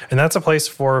 and that's a place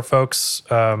for folks.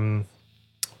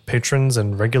 Patrons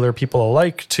and regular people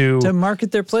alike to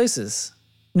market their places.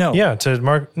 No. Yeah, to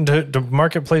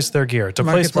marketplace their gear, to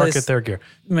market their gear.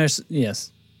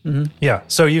 Yes. Mm-hmm. Yeah.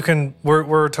 So you can,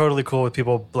 we're totally cool with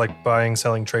people like buying,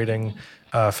 selling, trading,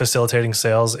 facilitating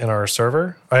sales in our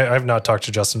server. I've not talked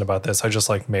to Justin about this. I just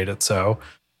like made it so.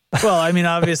 Well, I mean,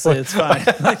 obviously it's fine.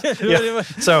 Yeah.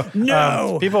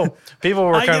 So people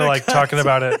were kind of like talking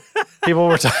about it. People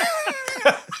were talking.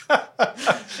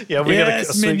 Yeah, we got a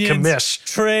sweet commish.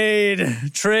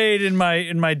 Trade in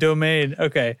my domain.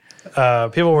 Okay.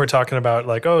 People were talking about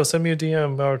like, oh, send me a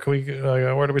DM. Or can we?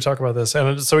 Where do we talk about this?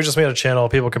 And so we just made a channel.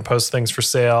 People can post things for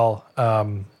sale.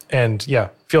 And yeah,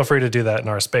 feel free to do that in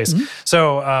our space. Mm-hmm.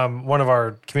 So one of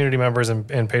our community members and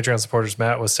Patreon supporters,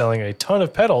 Matt, was selling a ton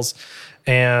of pedals.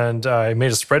 And I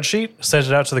made a spreadsheet, sent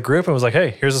it out to the group, and was like,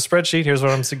 hey, here's a spreadsheet. Here's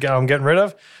what I'm getting rid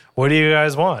of. What do you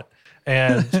guys want?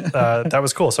 And that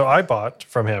was cool. So I bought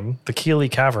from him the Keeley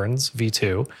Caverns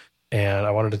V2, and I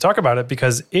wanted to talk about it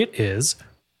because it is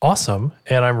awesome,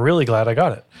 and I'm really glad I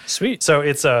got it. Sweet. So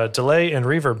it's a delay and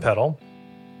reverb pedal,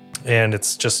 and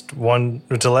it's just one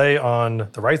delay on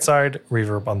the right side,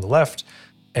 reverb on the left,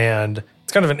 and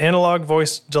it's kind of an analog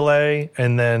voice delay,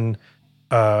 and then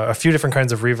a few different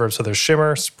kinds of reverb. So there's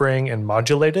shimmer, spring, and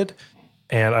modulated.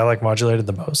 And I like modulated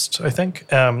the most, I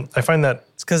think. I find that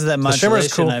it's because of that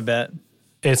modulation, cool. I bet.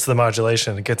 It's the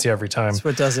modulation. It gets you every time. That's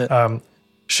what does it.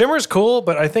 Shimmer's cool,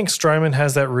 but I think Strymon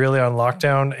has that really on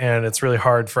lockdown, and it's really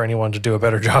hard for anyone to do a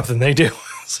better job than they do.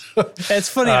 It's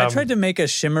funny. I tried to make a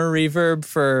shimmer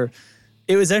reverb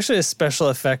it was actually a special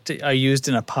effect I used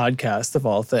in a podcast of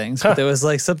all things. But there was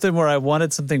like something where I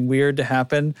wanted something weird to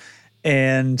happen,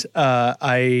 and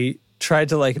I tried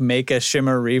to like make a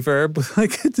shimmer reverb with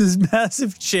like this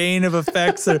massive chain of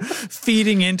effects that are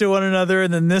feeding into one another,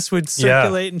 and then this would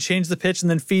circulate and change the pitch and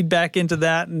then feed back into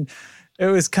that, and it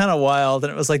was kind of wild.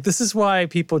 And it was like, this is why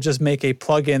people just make a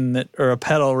plugin or a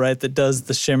pedal, right, that does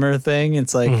the shimmer thing.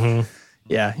 It's like,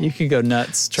 yeah, you can go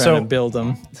nuts trying to build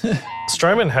them.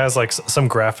 Strymon has like some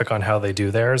graphic on how they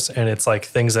do theirs, and it's like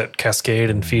things that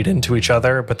cascade and feed into each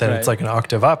other, but then it's like an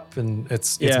octave up, and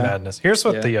it's madness. Here's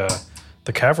what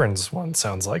the Caverns one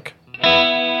sounds like.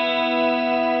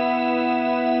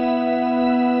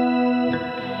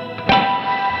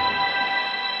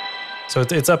 So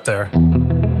it's up there.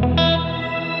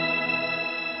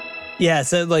 Yeah,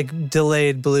 so like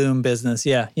delayed bloom business.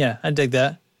 Yeah, I dig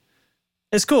that.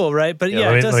 It's cool, right? But yeah,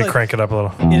 let me crank it up a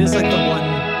little. It is like the one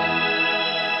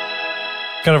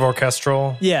kind of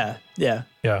orchestral. Yeah. There's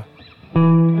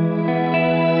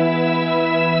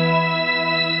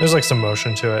like some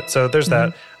motion to it. So there's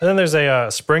that. And then there's a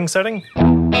spring setting.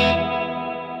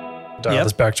 Dial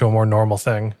this back to a more normal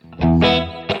thing.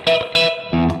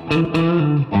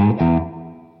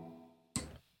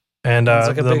 And it's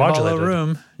like a the big modulated hollow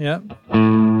room. Yep.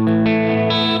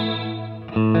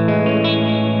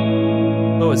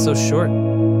 Oh, it's so short.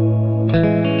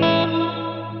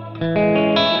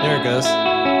 There it goes.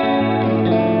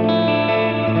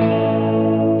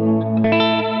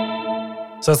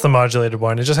 So that's the modulated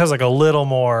one. It just has like a little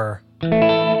more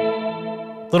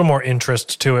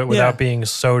interest to it without being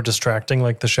so distracting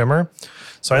like the shimmer.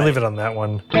 So I leave it on that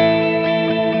one.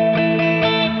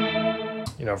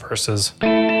 Versus.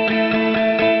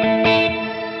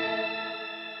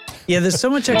 Yeah, there's so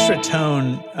much extra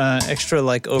tone, extra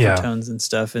like overtones and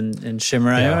stuff in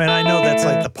shimmer. Yeah. I know that's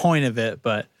like the point of it,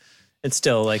 but it's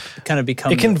still like kind of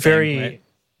becomes. It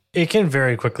can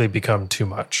very quickly become too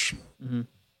much. Mm-hmm.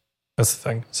 That's the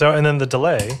thing. So, and then the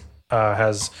delay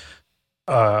has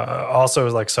also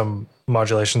like some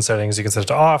modulation settings. You can set it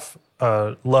to off,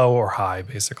 low, or high,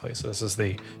 basically. So this is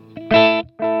the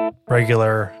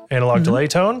regular analog delay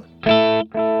tone.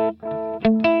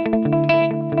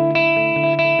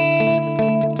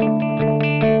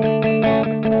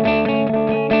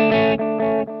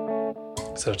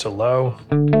 Set it to low.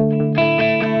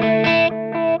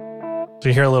 So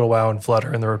you hear a little wow and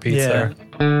flutter in the repeats there.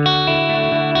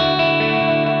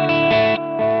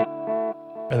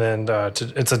 And then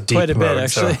it's a deep quite a mode, bit,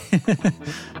 actually. So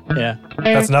yeah.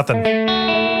 That's nothing.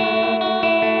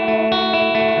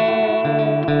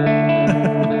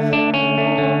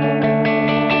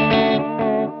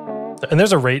 And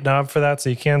there's a rate knob for that, so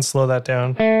you can slow that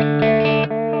down.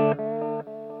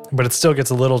 But it still gets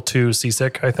a little too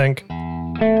seasick, I think.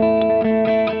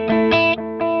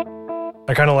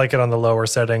 I kind of like it on the lower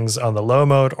settings, on the low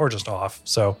mode, or just off.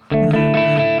 So,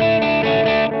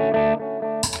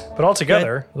 but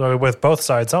altogether, with both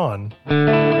sides on,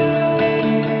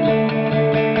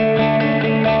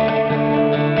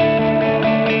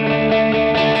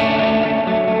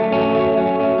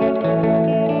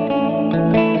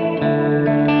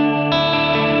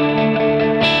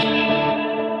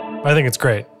 I think it's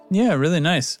great. Yeah, really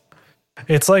nice.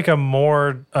 It's like a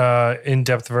more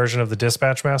in-depth version of the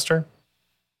Dispatch Master.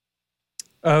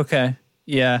 Okay.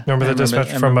 Yeah. Remember the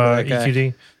Dispatch from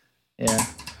EQD? Yeah.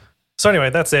 So anyway,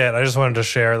 that's it. I just wanted to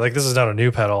share. Like, this is not a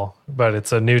new pedal, but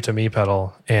it's a new to me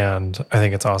pedal, and I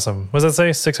think it's awesome. What does that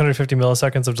say? 650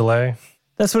 milliseconds of delay?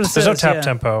 That's what it says. There's no tap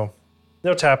tempo.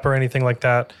 No tap or anything like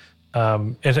that.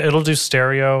 It'll do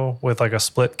stereo with like a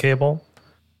split cable.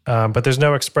 But there's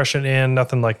no expression in,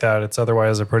 nothing like that. It's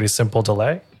otherwise a pretty simple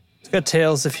delay. It's got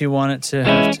tails if you want it to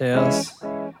have tails.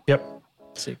 Yep.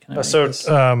 Let's see,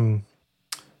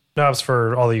 knobs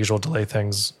for all the usual delay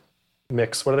things.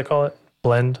 Mix, what do they call it?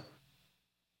 Blend.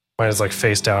 Mine is like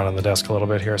face down on the desk a little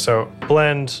bit here. So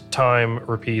blend, time,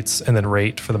 repeats, and then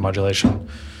rate for the modulation.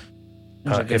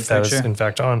 If that is in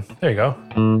fact on. There you go.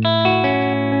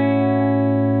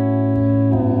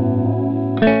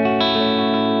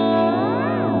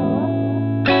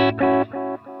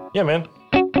 Yeah, man.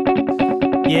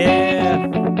 Yeah.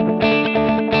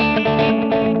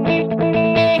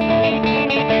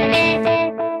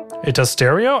 It does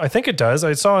stereo? I think it does.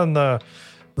 I saw in the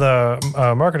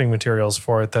marketing materials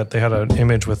for it that they had an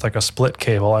image with like a split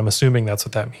cable. I'm assuming that's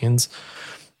what that means.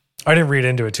 I didn't read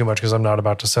into it too much because I'm not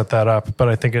about to set that up, but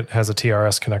I think it has a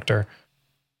TRS connector.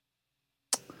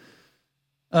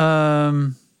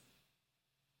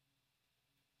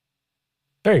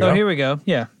 There you go. Oh, here we go.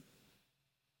 Yeah.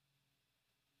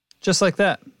 Just like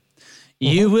that.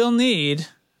 You will need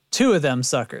two of them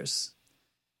suckers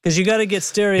because you got to get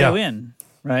stereo in,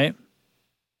 right?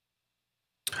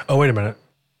 Oh, wait a minute.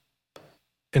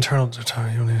 Internal.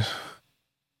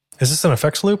 Is this an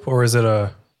effects loop or is it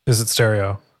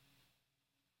stereo?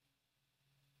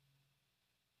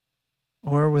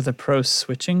 Or with a pro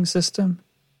switching system?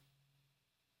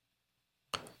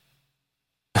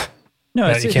 No,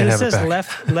 it says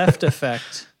left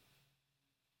effect.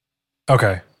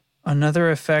 Okay. Another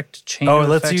effect, chain it of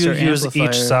lets effects you or use amplifier.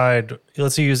 each side. It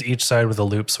lets you use each side with a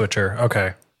loop switcher.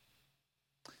 Okay.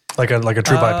 Like a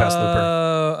true bypass looper.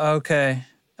 Oh, okay.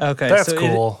 Okay. That's so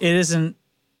cool. It isn't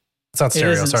It's not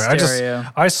stereo. Sorry, stereo.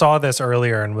 I saw this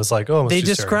earlier and was like, oh, they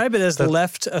describe it as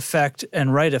left effect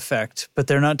and right effect, but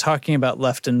they're not talking about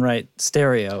left and right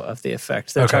stereo of the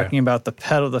effect. They're talking about the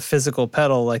pedal, the physical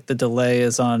pedal, like the delay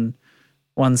is on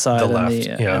one side, the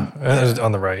left,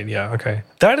 on the right. Yeah, okay.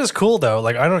 That is cool though.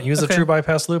 Like I don't use a true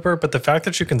bypass looper, but the fact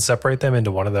that you can separate them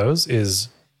into one of those is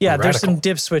radical. There's some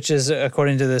dip switches.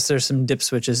 According to this, there's some dip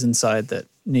switches inside that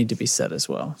need to be set as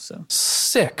well. So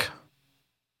sick.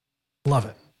 Love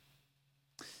it.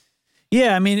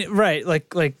 Yeah, I mean, right.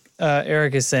 Like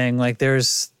Eric is saying, like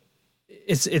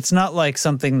it's not like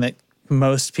something that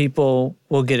most people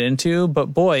will get into, but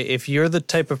boy, if you're the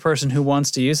type of person who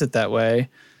wants to use it that way,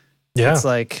 it's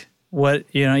like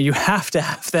you have to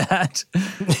have that.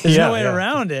 There's no way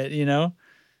around it,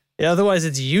 otherwise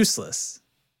it's useless.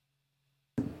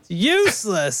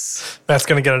 Useless. Matt's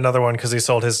going to get another one because he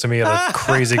sold his to me at a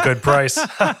crazy good price.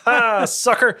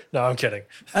 Sucker. No, I'm kidding.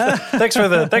 Thanks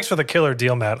for the killer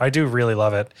deal, Matt. I do really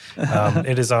love it.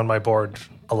 It is on my board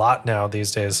a lot now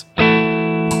these days.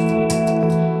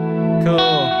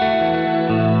 Cool.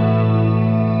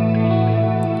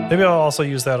 Maybe I'll also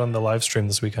use that on the live stream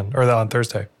this weekend or on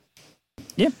Thursday.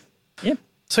 Yeah.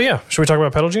 So should we talk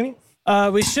about Pedal Genie?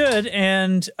 We should.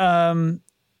 And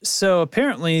so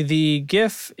apparently the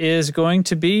GIF is going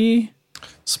to be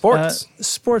sports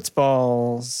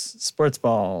balls, sports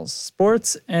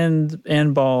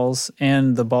and balls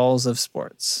and the balls of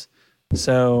sports.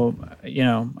 So,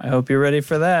 I hope you're ready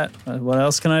for that. What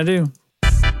else can I do?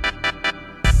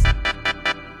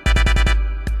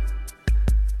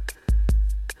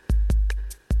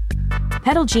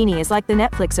 Pedal Genie is like the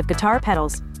Netflix of guitar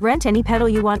pedals. Rent any pedal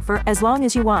you want for as long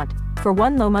as you want, for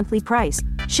one low monthly price.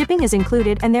 Shipping is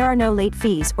included and there are no late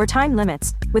fees or time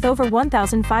limits. With over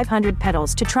 1,500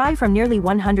 pedals to try from nearly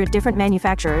 100 different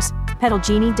manufacturers, Pedal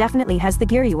Genie definitely has the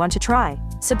gear you want to try.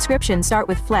 Subscriptions start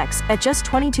with Flex at just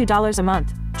 $22 a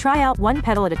month. Try out one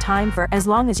pedal at a time for as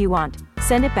long as you want.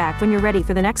 Send it back when you're ready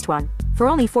for the next one. For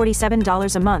only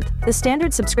 $47 a month, the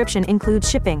standard subscription includes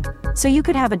shipping, so you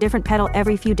could have a different pedal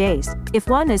every few days. If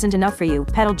one isn't enough for you,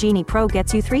 Pedal Genie Pro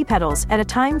gets you 3 pedals at a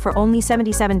time for only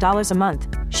 $77 a month.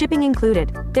 Shipping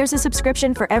included. There's a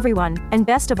subscription for everyone, and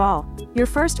best of all, your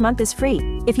first month is free.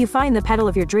 If you find the pedal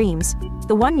of your dreams,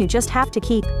 the one you just have to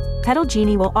keep, Pedal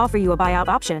Genie will offer you a buyout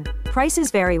option. Prices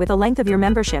vary with the length of your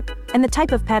membership and the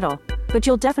type of pedal, but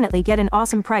you'll definitely get an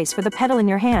awesome price for the pedal in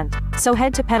your hand. So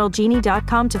head to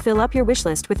pedalgenie.com to fill up your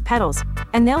wishlist with pedals,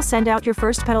 and they'll send out your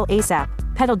first pedal ASAP.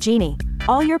 Pedal Genie.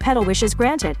 All your pedal wishes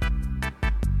granted.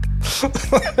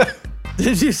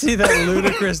 Did you see that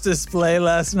ludicrous display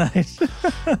last night?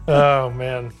 Oh,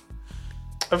 man.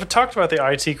 I've talked about the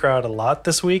IT crowd a lot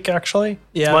this week, actually.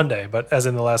 Yeah. It's Monday, but as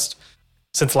in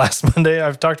since last Monday,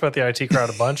 I've talked about the IT crowd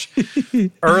a bunch.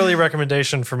 Early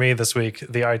recommendation for me this week,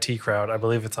 the IT crowd. I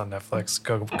believe it's on Netflix.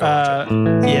 Go watch it.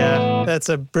 Yeah, that's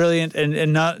a brilliant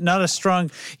and not a strong.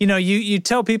 You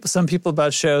tell some people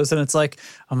about shows, and it's like,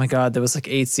 oh my God, there was like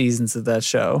 8 seasons of that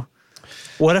show.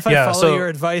 What if I follow your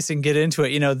advice and get into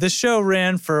it? This show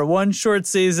ran for one short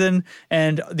season,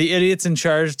 and the idiots in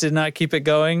charge did not keep it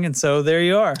going, and so there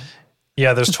you are.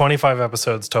 Yeah, there's 25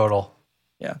 episodes total.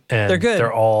 Yeah, and they're good.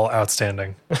 They're all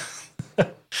outstanding.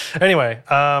 Anyway,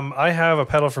 I have a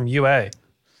pedal from UA.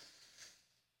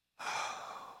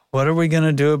 What are we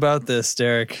gonna do about this,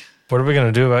 Derek? What are we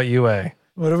gonna do about UA?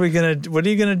 What are you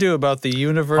gonna do about the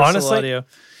Universal Audio?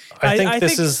 I think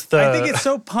it's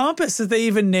so pompous that they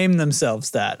even name themselves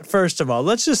that. First of all,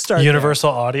 let's just start Universal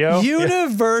Audio.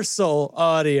 Universal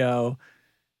Audio.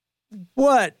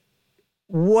 What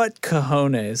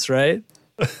cojones, right?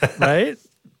 Right?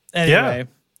 Anyway,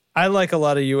 I like a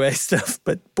lot of UA stuff,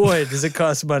 but boy, does it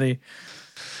cost money.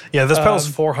 Yeah, this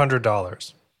pedal's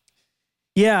 $400.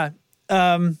 Yeah. They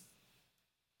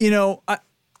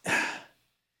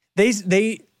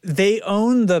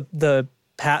own the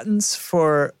patents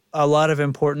for a lot of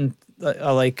important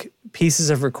like pieces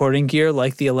of recording gear,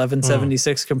 like the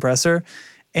 1176 compressor,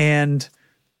 and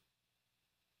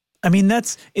I mean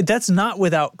that's not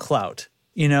without clout,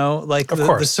 like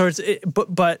the sorts.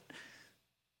 But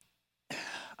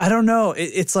I don't know.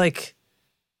 It's like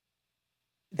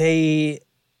they.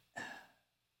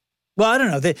 Well, I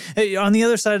don't know. They on the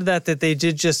other side of that they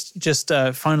did just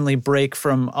finally break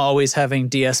from always having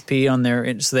DSP on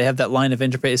their. So they have that line of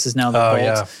interfaces now,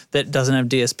 that doesn't have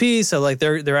DSP. So like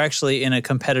they're actually in a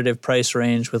competitive price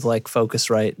range with like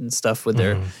Focusrite and stuff with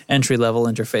their entry level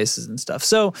interfaces and stuff.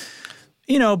 So,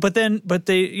 but they,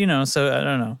 so I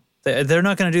don't know. They're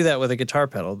not going to do that with a guitar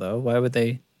pedal though. Why would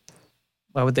they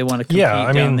want to compete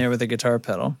down there with a guitar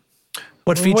pedal?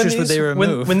 What features would they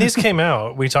remove? When these came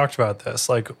out, we talked about this.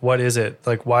 Like, what is it?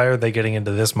 Like, why are they getting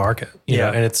into this market? You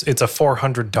know, and it's a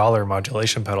 $400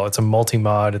 modulation pedal. It's a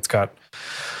multi-mod.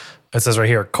 It says right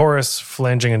here, chorus,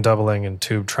 flanging and doubling, and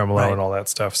tube tremolo and all that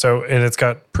stuff. So, and it's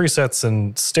got presets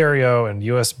and stereo and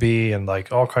USB and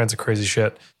like all kinds of crazy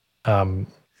shit.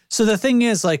 So the thing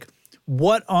is, like,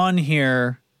 what on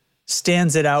here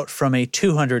stands it out from a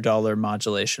 $200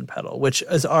 modulation pedal, which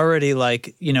is already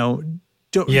like, you know,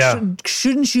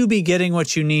 shouldn't you be getting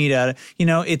what you need out of, you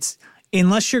know, it's,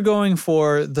 unless you're going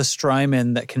for the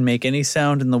Strymon that can make any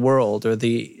sound in the world, or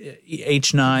the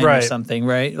H9 or something,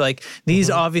 right? Like these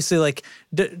obviously, like,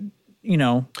 you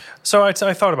know. So I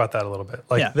thought about that a little bit.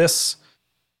 Like this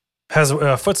has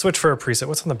a foot switch for a preset.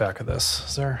 What's on the back of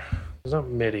this? There's not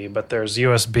MIDI, but there's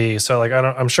USB. So like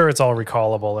I'm sure it's all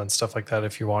recallable and stuff like that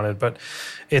if you wanted. But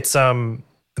it's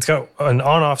got an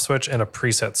on-off switch and a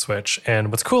preset switch. And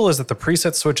what's cool is that the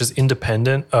preset switch is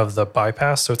independent of the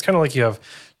bypass. So it's kind of like you have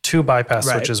two bypass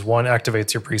switches. One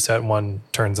activates your preset, and one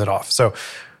turns it off. So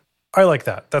I like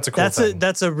that. That's a cool thing.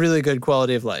 That's a really good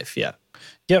quality of life. Yeah.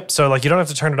 Yep. So like you don't have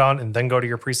to turn it on and then go to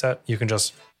your preset. You can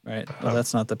just well,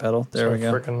 that's not the pedal. There we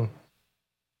go. What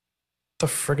the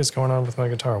frick is going on with my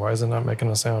guitar? Why is it not making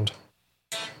a sound?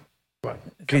 Have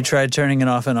you tried turning it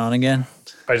off and on again?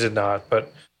 I did not,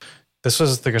 but this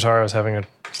was the guitar I was having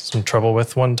some trouble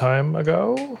with one time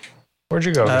ago. Where'd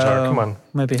you go, guitar? Come on.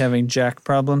 Might be having jack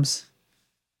problems.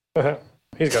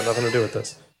 He's got nothing to do with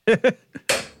this.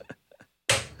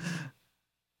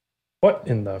 What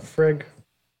in the frig?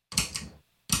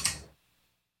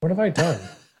 What have I done?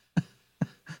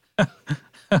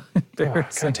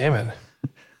 God damn it.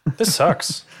 This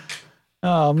sucks.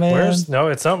 Oh, man. No,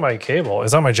 it's not my cable.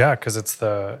 It's not my jack because it's.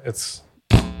 All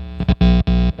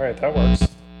right, that works.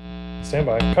 Stand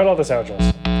by. Cut all this out,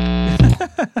 Jess.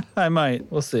 I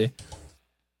might. We'll see.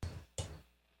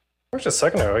 Just a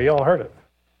second ago, you all heard it.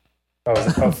 Oh,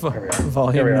 here we are.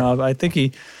 Volume knob. I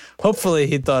think hopefully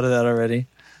he thought of that already.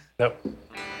 Nope.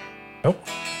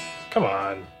 Come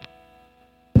on.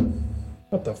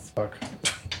 What the fuck?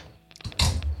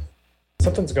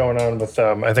 Something's going on with,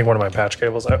 I think one of my patch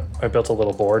cables. I built a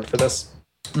little board for this.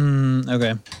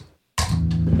 Okay.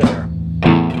 There.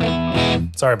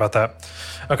 Sorry about that.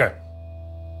 Okay.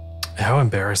 How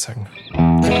embarrassing.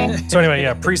 So anyway,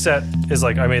 preset is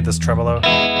like, I made this tremolo.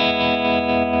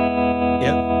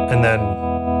 Yep. And then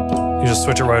you just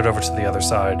switch it right over to the other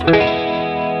side.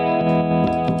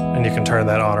 And you can turn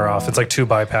that on or off. It's like two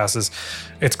bypasses.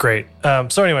 It's great.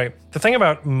 So anyway, the thing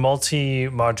about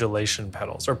multi-modulation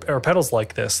pedals, or pedals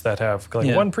like this that have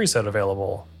like one preset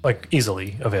available, like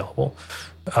easily available,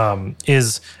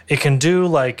 is it can do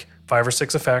like 5 or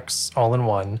 6 effects all in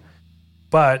one,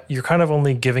 but you're kind of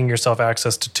only giving yourself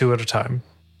access to 2 at a time.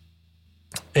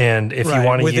 And if you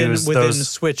want to use within those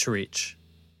switch reach.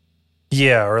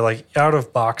 Yeah, or like out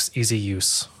of box, easy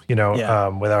use,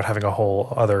 without having a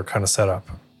whole other kind of setup.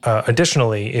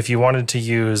 Additionally, if you wanted to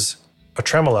use a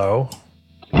tremolo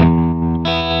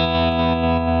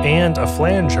and a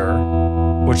flanger,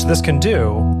 which this can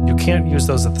do, you can't use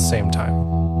those at the same time.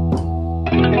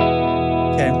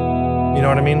 Okay. You know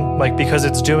what I mean? Like, because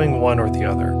it's doing one or the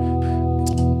other.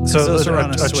 So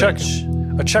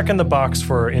a check in the box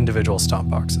for individual stomp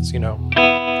boxes,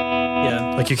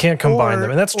 Yeah. Like you can't combine them.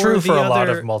 And that's true for a lot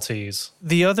of multis.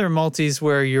 The other multis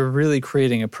where you're really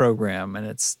creating a program and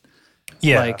it's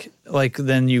like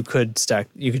then you could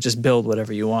just build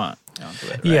whatever you want onto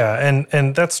it, right? Yeah,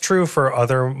 and that's true for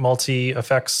other multi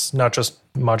effects, not just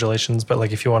modulations, but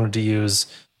like if you wanted to use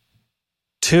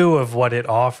 2 of what it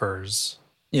offers,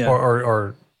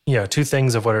 or 2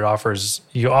 things of what it offers,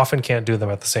 you often can't do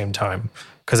them at the same time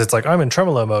because it's like I'm in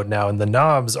tremolo mode now and the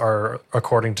knobs are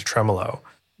according to tremolo.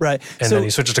 Right. And then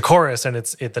you switch it to chorus and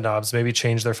the knobs maybe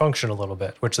change their function a little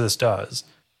bit, which this does.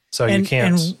 So you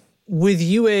can't. And with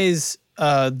UA's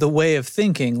the way of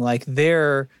thinking, like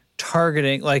they're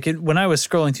targeting, like when I was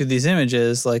scrolling through these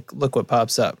images, like look what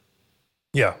pops up.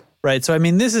 Yeah. Right. So, I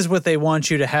mean, this is what they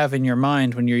want you to have in your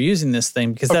mind when you're using this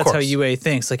thing, because that's how UA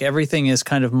thinks. Like everything is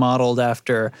kind of modeled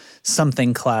after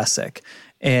something classic.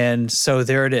 And so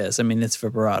there it is. I mean, it's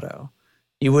vibrato.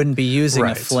 You wouldn't be using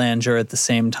a flanger at the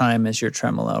same time as your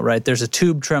tremolo, right? There's a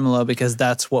tube tremolo because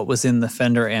that's what was in the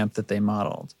Fender amp that they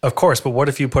modeled. Of course, but what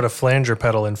if you put a flanger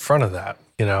pedal in front of that?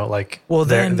 Well,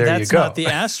 then that's not the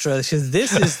Astra, because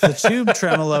this is the tube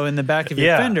tremolo in the back of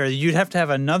your Fender. You'd have to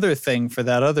have another thing for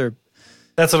that other.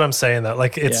 That's what I'm saying, though.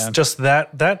 Like, it's just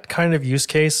that kind of use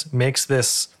case makes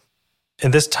this,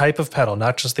 and this type of pedal,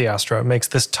 not just the Astra, makes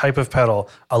this type of pedal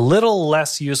a little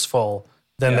less useful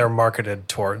than they're marketed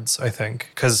towards, I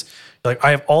think. Because like I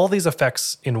have all these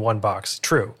effects in one box,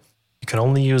 true. You can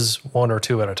only use 1 or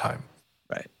 2 at a time.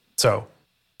 Right. So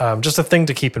just a thing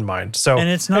to keep in mind. So, and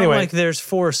it's not like there's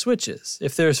 4 switches.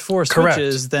 If there's 4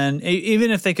 switches, then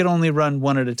even if they could only run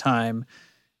 1 at a time,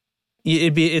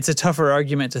 it's a tougher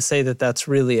argument to say that that's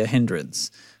really a hindrance.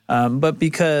 But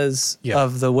because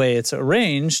of the way it's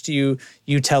arranged, you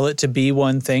tell it to be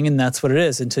one thing, and that's what it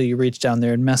is until you reach down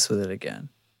there and mess with it again.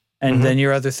 And then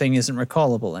your other thing isn't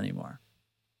recallable anymore.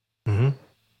 Mm-hmm.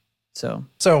 So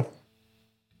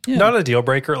not a deal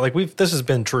breaker. Like this has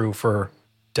been true for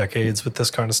decades with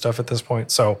this kind of stuff at this point.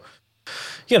 So,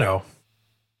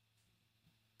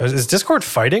 is Discord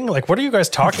fighting? Like, what are you guys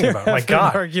talking about? My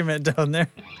God. An argument down there.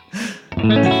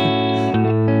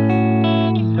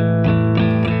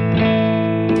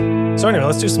 So anyway,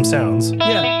 let's do some sounds.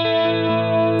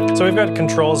 Yeah. So we've got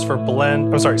controls for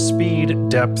speed,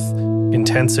 depth,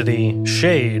 intensity,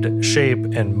 shade, shape,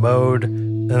 and mode.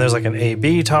 Then there's like an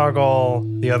A/B toggle.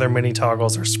 The other mini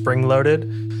toggles are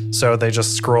spring-loaded, so they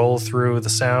just scroll through the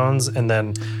sounds, and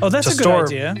then that's a good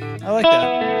idea. I like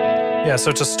that. Yeah,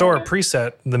 so to store a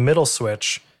preset, the middle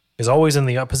switch is always in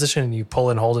the up position, and you pull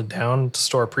and hold it down to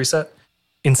store a preset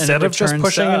instead of just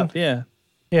pushing up. Yeah,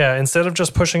 instead of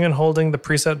just pushing and holding the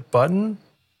preset button,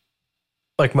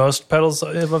 like most pedals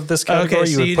of this category,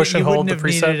 you would push and hold the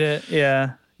preset. It.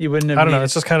 Yeah, you wouldn't have. I don't know.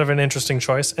 It's just kind of an interesting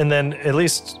choice. And then at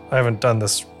least I haven't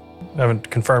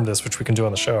confirmed this, which we can do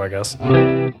on the show, I guess.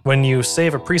 When you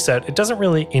save a preset, it doesn't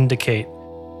really indicate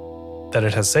that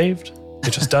it has saved.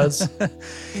 It just does.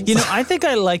 I think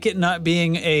I like it not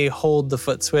being a hold the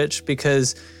foot switch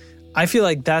because I feel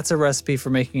like that's a recipe for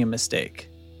making a mistake.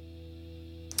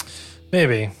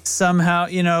 Maybe. Somehow,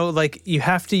 like you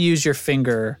have to use your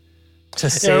finger to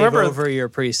save over your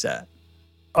preset.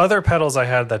 Other pedals I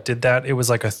had that did that, it was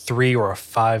like a 3 or a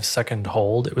 5 second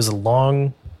hold. It was a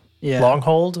long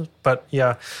hold, but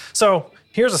yeah. So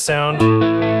here's a sound.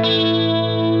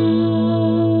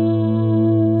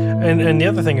 And the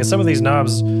other thing is some of these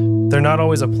knobs, they're not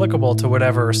always applicable to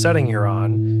whatever setting you're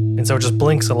on. And so it just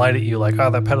blinks a light at you like,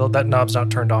 that knob's not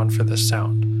turned on for this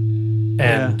sound.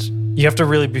 And you have to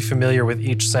really be familiar with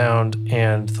each sound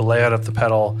and the layout of the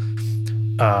pedal,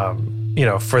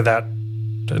 for that,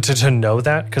 to know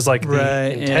that. Because like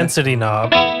the intensity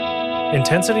knob,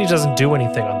 intensity doesn't do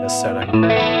anything on this setting.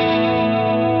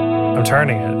 I'm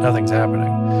turning it, nothing's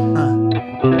happening.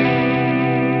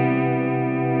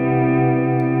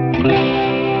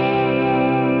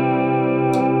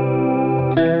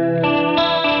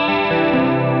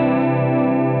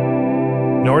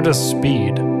 Nor does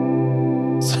speed.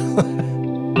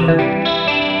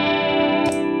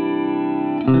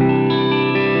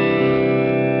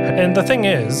 And the thing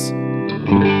is,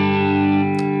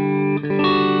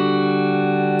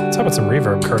 let's talk about some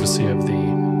reverb courtesy of the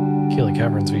Keeley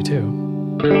Caverns V2.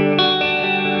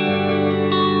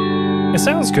 It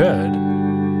sounds good.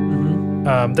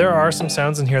 Mm-hmm. There are some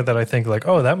sounds in here that I think like,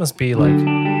 that must be like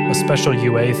a special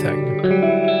UA thing.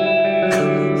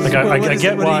 Like I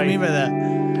get why. What do you mean by that?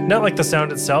 Not like the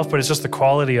sound itself, but it's just the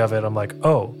quality of it. I'm like,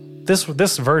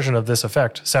 this version of this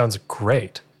effect sounds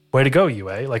great. Way to go,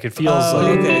 UA. Like it feels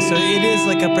like... Okay, so it is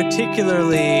like a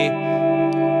particularly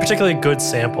good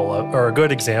sample or a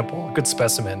good example, a good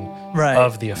specimen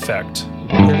of the effect.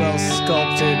 Well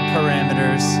sculpted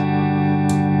parameters.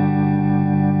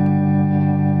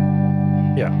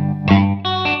 Yeah.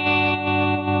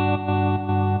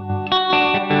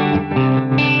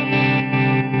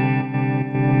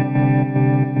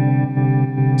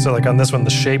 So like on this one,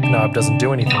 the shape knob doesn't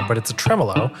do anything, but it's a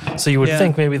tremolo. So you would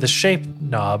think maybe the shape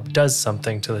knob does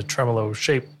something to the tremolo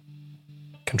shape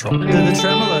control. The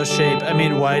tremolo shape, I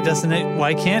mean, why doesn't it?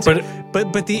 Why can't it?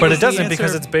 But it doesn't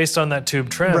because it's based on that tube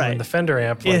trim and the Fender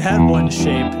amp. It had one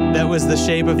shape. That was the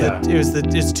shape of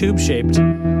it's tube shaped.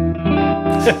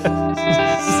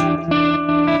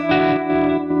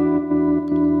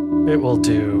 It will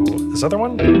do this other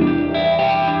one.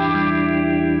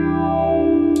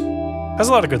 Has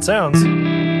a lot of good sounds.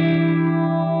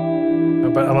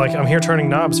 But I'm here turning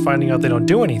knobs, finding out they don't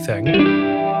do anything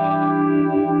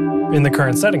in the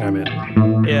current setting I'm in.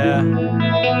 Yeah.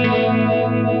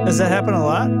 Does that happen a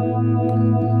lot?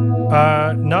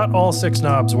 Not all 6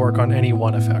 knobs work on any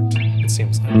one effect, it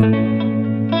seems like.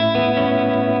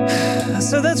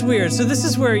 So that's weird. So this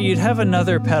is where you'd have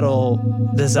another pedal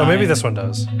design. Oh, maybe this one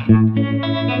does.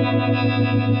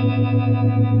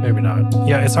 Maybe not.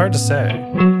 Yeah, it's hard to say.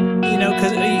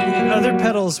 Because other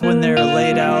pedals, when they're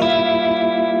laid out,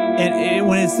 and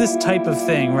when it's this type of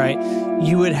thing, right,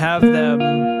 you would have them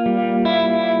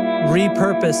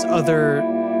repurpose other,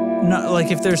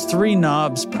 like if there's 3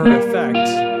 knobs per effect,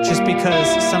 just because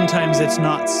sometimes it's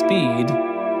not speed,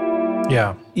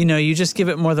 Yeah. You just give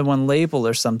it more than one label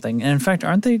or something. And in fact,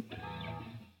 aren't they?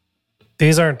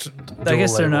 These aren't. I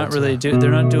guess they're not really. They're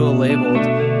not dual labeled.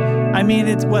 I mean,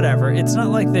 it's whatever. It's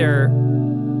not like they're,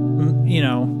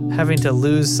 having to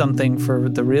lose something for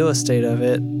the real estate of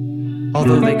it.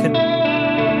 Although they could.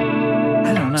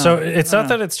 I don't know. So it's not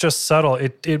that it's just subtle.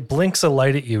 It blinks a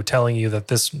light at you telling you that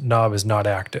this knob is not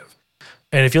active.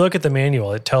 And if you look at the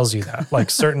manual, it tells you that.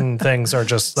 Like certain things are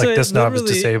just like this knob is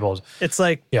disabled. It's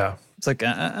like. Yeah. It's like,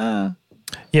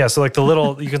 Yeah, so like the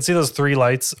little, you can see those 3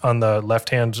 lights on the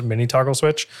left-hand mini toggle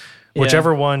switch.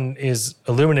 Whichever one is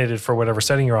illuminated for whatever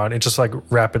setting you're on, it just like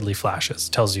rapidly flashes,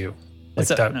 tells you like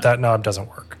that knob doesn't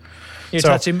work. You're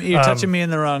touching me in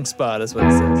the wrong spot is what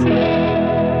it says.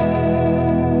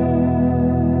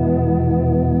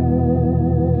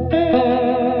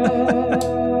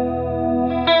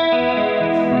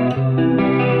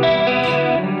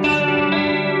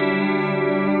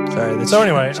 So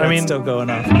anyway, I mean, still going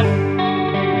on.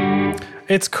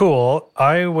 It's cool.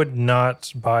 I would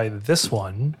not buy this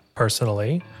one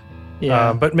personally.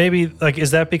 Yeah. But maybe like,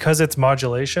 is that because it's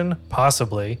modulation?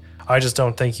 Possibly. I just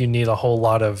don't think you need a whole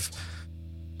lot of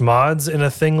mods in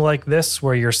a thing like this,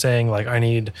 where you're saying like, I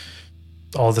need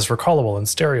all this recallable and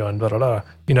stereo and blah blah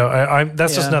blah.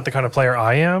 That's just not the kind of player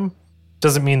I am.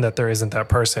 Doesn't mean that there isn't that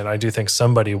person. I do think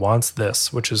somebody wants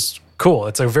this, which is cool.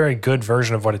 It's a very good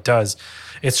version of what it does.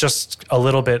 It's just a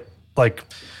little bit like,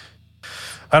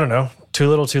 I don't know, too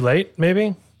little too late,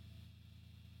 maybe?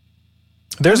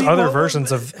 There's other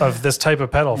versions of this type of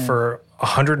pedal for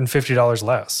 $150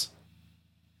 less.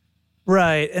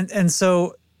 Right. And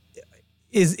so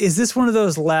is this one of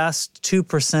those last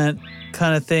 2%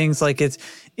 kind of things? Like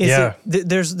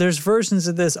there's versions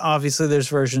of this. Obviously, there's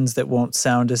versions that won't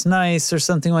sound as nice or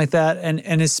something like that.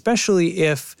 And especially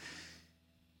if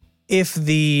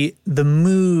the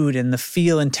mood and the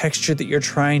feel and texture that you're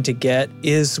trying to get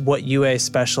is what UA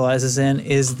specializes in,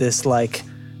 is this like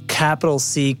capital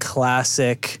C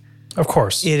classic. Of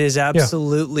course. It is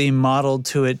absolutely modeled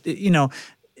to it.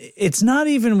 It's not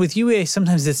even with UA,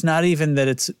 sometimes it's not even that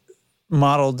it's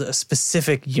modeled a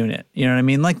specific unit. You know what I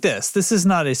mean? Like this is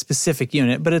not a specific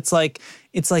unit, but it's like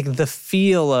the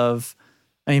feel of,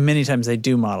 I mean, many times they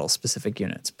do model specific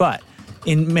units, but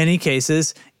in many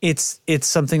cases, it's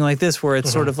something like this where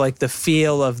it's sort of like the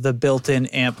feel of the built-in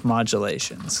amp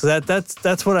modulations. So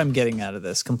that's what I'm getting out of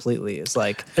this completely, is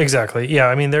like... Exactly. Yeah,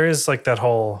 I mean, there is like that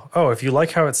whole, if you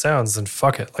like how it sounds, then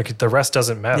fuck it. Like the rest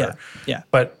doesn't matter. Yeah.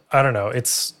 But I don't know,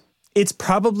 it's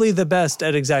probably the best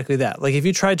at exactly that. Like if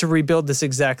you tried to rebuild this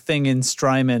exact thing in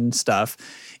Strymon stuff,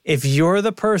 if you're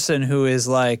the person who is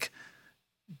like,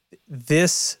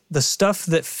 the stuff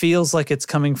that feels like it's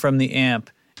coming from the amp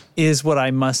is what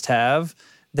I must have,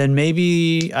 then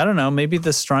maybe, I don't know, maybe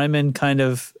the Strymon kind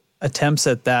of attempts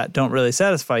at that don't really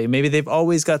satisfy you. Maybe they've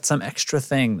always got some extra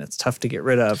thing that's tough to get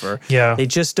rid of, or they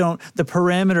just don't, the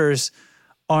parameters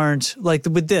aren't, like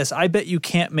with this, I bet you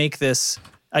can't make this,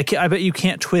 I bet you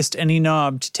can't twist any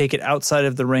knob to take it outside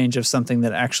of the range of something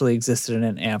that actually existed in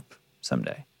an amp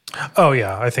someday. Oh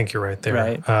yeah, I think you're right there.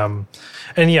 Right.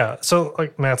 And yeah, so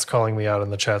like Matt's calling me out in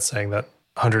the chat saying that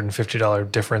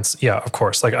 $150 difference. Yeah, of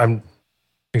course. Like I'm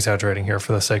exaggerating here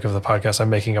for the sake of the podcast. I'm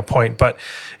making a point, but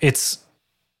it's,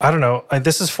 I don't know.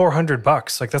 This is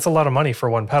 $400. Like that's a lot of money for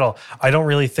one pedal. I don't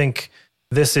really think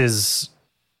this is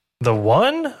the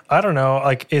one. I don't know.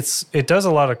 Like it does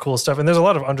a lot of cool stuff, and there's a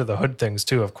lot of under the hood things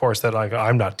too, of course, that like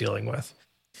I'm not dealing with.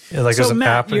 Like so there's an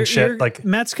app and shit. Like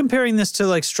Matt's comparing this to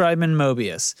like Strymon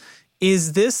Mobius.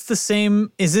 Is this the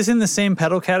same? Is this in the same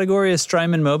pedal category as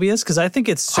Strymon Mobius? Because I think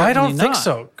it's certainly not. I don't think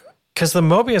so. Because the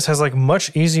Mobius has like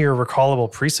much easier recallable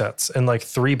presets and like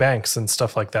 3 banks and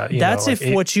stuff like that. That's if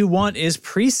what you want is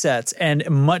presets and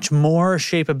much more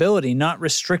shapeability, not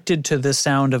restricted to the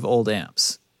sound of old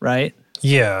amps, right?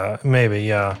 Yeah, maybe.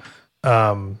 Yeah.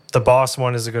 The Boss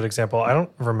one is a good example. I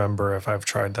don't remember if I've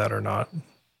tried that or not.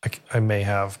 I may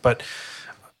have, but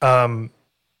yeah,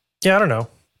 I don't know.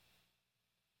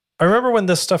 I remember when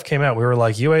this stuff came out, we were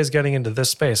like, UA is getting into this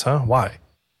space, huh? Why?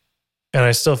 And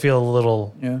I still feel a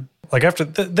little like after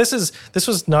this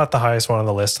was not the highest one on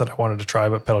the list that I wanted to try,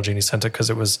 but Pedal Genie sent it because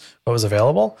it was what was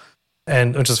available,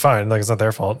 and which is fine. Like it's not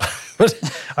their fault, but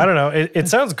I don't know. It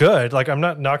sounds good. Like I'm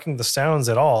not knocking the sounds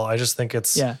at all. I just think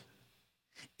it's not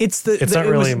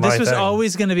really my thing. This was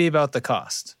always going to be about the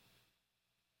cost.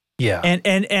 Yeah,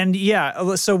 and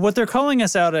yeah. So what they're calling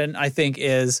us out in, I think,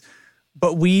 is,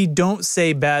 but we don't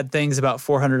say bad things about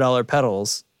 $400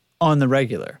 pedals on the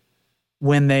regular.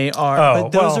 When they are,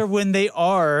 but those are when they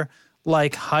are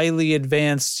like highly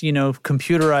advanced,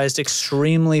 computerized,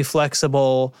 extremely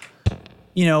flexible,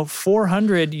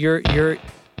 400, you're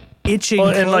itching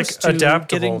and close like to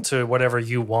adaptable to whatever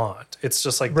you want. It's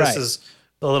just like this is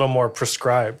a little more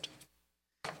prescribed.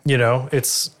 You know,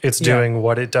 it's doing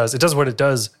what it does. It does what it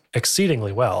does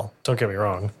exceedingly well. Don't get me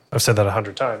wrong. I've said that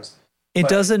 100 times. It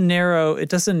does a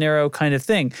narrow kind of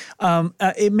thing.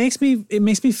 It makes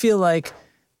me feel like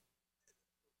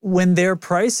when they're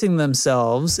pricing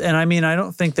themselves, and I mean, I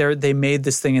don't think they made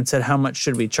this thing and said, how much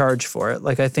should we charge for it?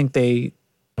 Like, I think they,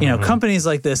 you know, companies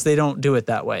like this, they don't do it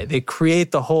that way. They create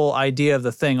the whole idea of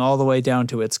the thing all the way down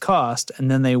to its cost,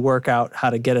 and then they work out how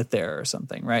to get it there or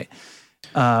something, right?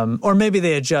 Or maybe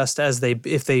they adjust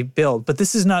if they build. But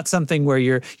this is not something where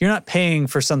you're not paying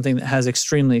for something that has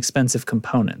extremely expensive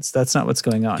components. That's not what's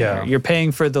going on here. You're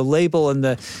paying for the label and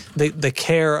the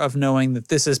care of knowing that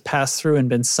this is passed through and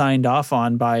been signed off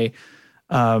on by,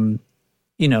 you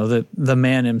know, the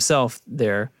man himself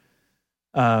there.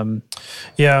 I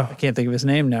can't think of his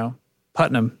name now.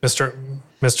 Putnam. Mr.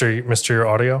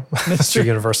 Audio, Mr.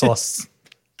 Universal.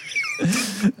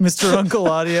 Mr. Uncle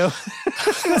Audio.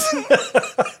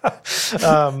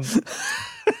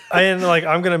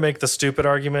 I'm going to make the stupid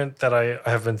argument that I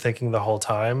have been thinking the whole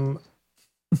time.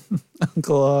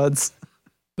 Uncle Odds.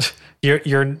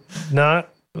 You're not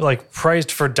like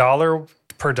priced for dollar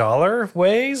per dollar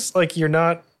ways. Like you're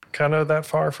not kind of that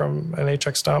far from an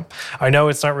HX Stomp. I know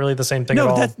it's not really the same thing at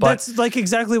all. But that's like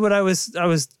exactly what I was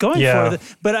going for.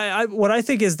 But what I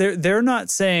think is they're not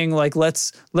saying like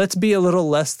let's be a little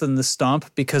less than the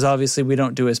Stomp because obviously we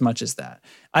don't do as much as that.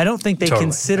 I don't think they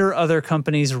consider other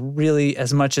companies really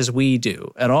as much as we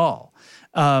do at all.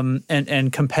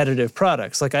 And competitive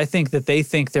products. Like I think that they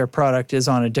think their product is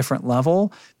on a different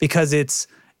level because it's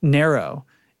narrow.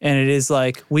 And it is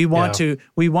like we want to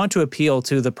appeal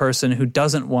to the person who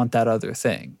doesn't want that other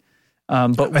thing,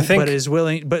 but is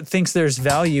willing, but thinks there's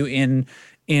value in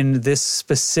this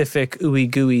specific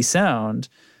ooey gooey sound.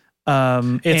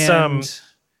 Their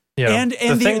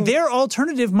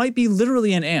alternative might be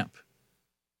literally an amp.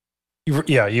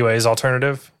 UA's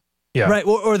alternative. Yeah. Right.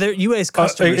 Or their UA's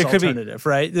customer's alternative,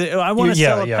 right? I want to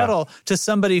sell a pedal to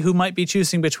somebody who might be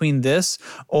choosing between this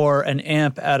or an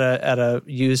amp at a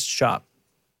used shop.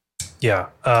 Yeah.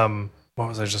 What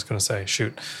was I just going to say?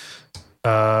 Shoot.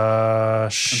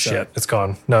 Shit. It's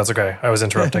gone. No, it's okay. I was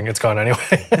interrupting. It's gone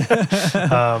anyway.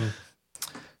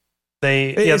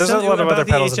 There's a lot of other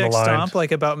pedals in the line. Stomp,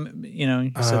 like about, you know,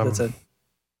 you said that's a,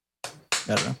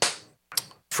 I don't know.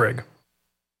 Frig.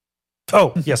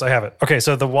 Oh, yes, I have it. Okay,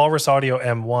 so the Walrus Audio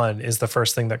M1 is the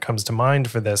first thing that comes to mind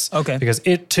for this. Okay. Because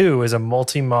it, too, is a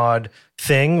multi-mod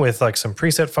thing with, like, some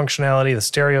preset functionality, the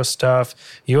stereo stuff,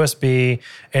 USB,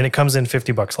 and it comes in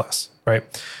 $50 less, right?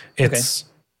 And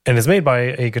it's made by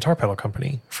a guitar pedal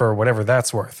company for whatever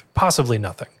that's worth. Possibly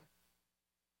nothing.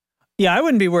 Yeah, I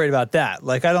wouldn't be worried about that.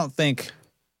 Like, I don't think...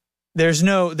 There's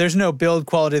no build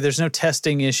quality, there's no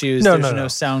testing issues, there's no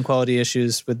sound quality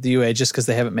issues with the UA just because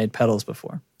they haven't made pedals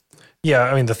before. Yeah,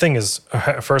 I mean, the thing is,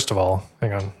 first of all,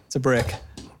 hang on. It's a brick.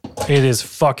 It is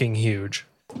fucking huge.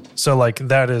 So, like,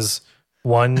 that is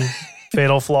one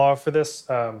fatal flaw for this.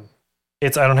 I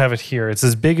don't have it here. It's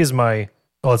as big as my,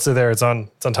 it's there. It's on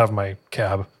top of my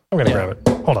cab. I'm going to grab it.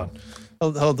 Hold on.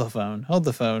 Hold the phone. Hold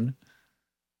the phone.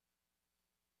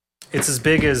 It's as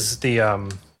big as the,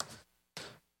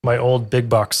 my old big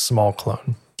box small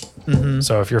clone. Mm-hmm.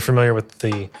 So if you're familiar with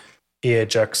the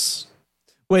EHX,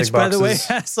 which, by the way,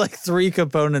 has like 3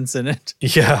 components in it.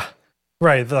 Yeah,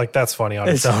 right. Like that's funny on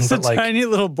its own. It's a like, tiny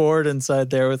little board inside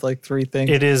there with like 3 things.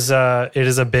 It is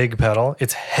a big pedal.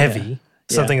 It's heavy. Yeah.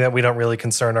 Something that we don't really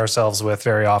concern ourselves with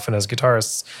very often as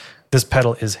guitarists. This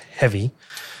pedal is heavy.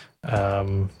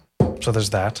 So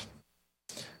there's that.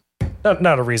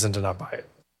 Not a reason to not buy it.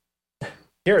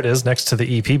 Here it is next to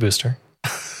the EP booster.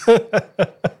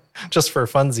 Just for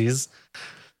funsies.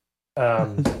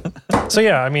 So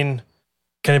yeah, I mean,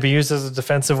 can it be used as a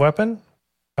defensive weapon?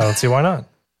 I don't see why not.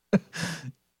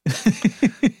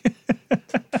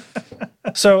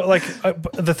 So, like,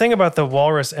 the thing about the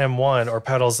Walrus M1 or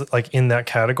pedals like in that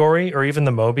category, or even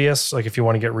the Mobius, like if you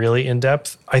want to get really in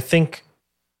depth, I think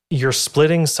you're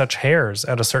splitting such hairs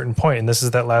at a certain point, and this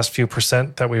is that last few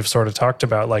percent that we've sort of talked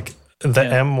about. Like the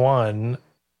M1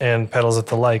 and pedals at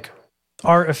the like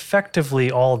are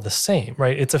effectively all the same,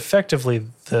 right? It's effectively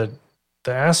the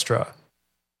Astra.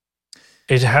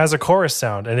 It has a chorus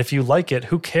sound, and if you like it,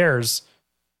 who cares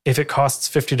if it costs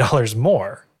 $50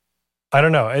 more? I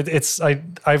don't know.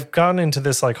 I've gone into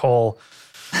this like whole.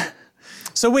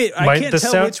 So wait, I can't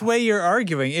tell which way you're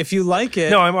arguing. If you like it,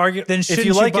 no, I'm arguing. Then shouldn't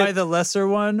you buy the lesser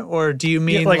one, or do you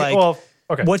mean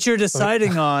what you're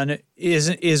deciding on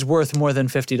is worth more than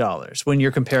 $50 when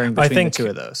you're comparing between the two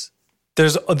of those?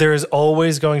 There's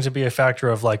always going to be a factor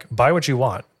of like buy what you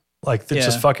want. Like,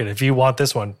 just fuck it. If you want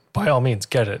this one, by all means,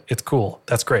 get it. It's cool.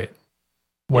 That's great.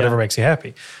 Whatever makes you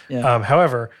happy. Yeah.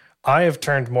 However, I have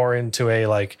turned more into a,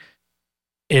 like,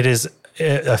 it is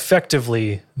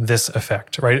effectively this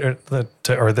effect, right?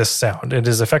 Or this sound. It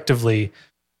is effectively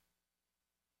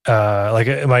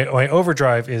like my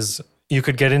overdrive is, you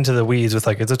could get into the weeds with,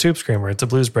 like, it's a tube screamer, it's a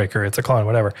blues breaker, it's a clone,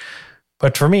 whatever.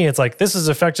 But for me, it's like, this is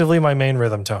effectively my main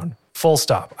rhythm tone. Full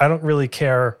stop. I don't really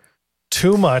care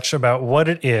too much about what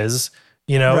it is.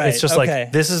 You know, Right, it's just okay.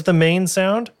 like, this is the main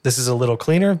sound. This is a little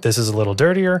cleaner. This is a little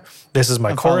dirtier. This is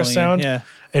my chorus following you, sound. yeah.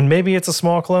 And maybe it's a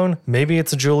small clone. Maybe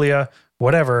it's a Julia,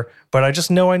 whatever. But I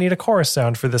just know I need a chorus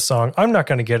sound for this song. I'm not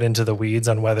going to get into the weeds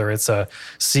on whether it's a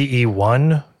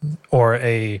CE1 or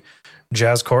a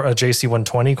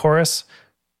JC120 chorus,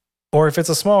 or if it's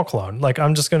a small clone. Like,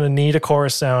 I'm just going to need a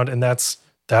chorus sound, and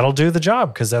that'll do the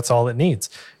job, because that's all it needs.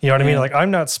 You know what I mean? Like,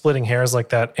 I'm not splitting hairs like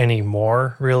that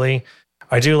anymore, really.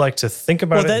 I do like to think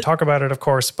about it and talk about it, of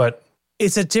course, but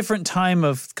it's a different time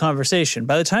of conversation.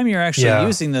 By the time you're actually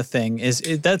using the thing,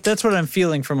 that's what I'm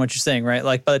feeling from what you're saying, right?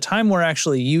 Like, by the time we're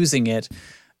actually using it,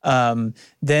 then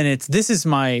this is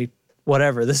my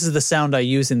whatever. This is the sound I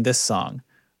use in this song,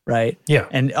 right? Yeah.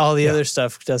 And all the other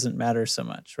stuff doesn't matter so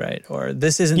much, right? Or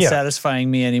this isn't satisfying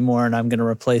me anymore, and I'm going to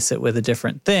replace it with a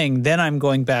different thing. Then I'm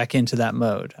going back into that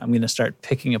mode. I'm going to start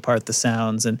picking apart the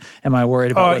sounds. And am I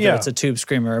worried about whether it's a tube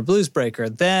screamer or a blues breaker?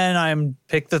 Then I'm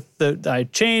I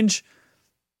change.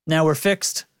 Now we're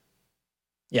fixed.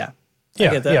 Yeah.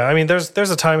 Yeah. I mean, there's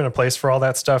a time and a place for all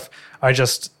that stuff.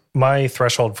 My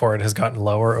threshold for it has gotten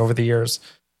lower over the years.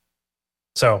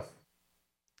 So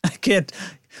I can't.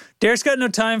 Derek's got no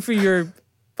time for your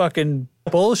fucking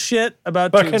bullshit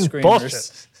about tube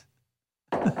screamers.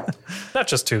 Bullshit. Not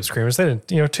just tube screamers. They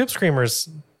didn't, tube screamers.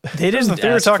 They didn't. We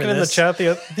were talking in the chat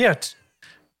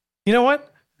you know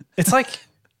what? It's like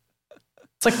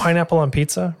pineapple on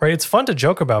pizza, right? It's fun to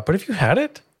joke about, but if you had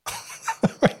it,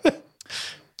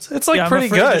 it's like pretty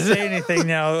I'm afraid good. To say anything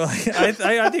now.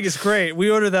 I think it's great.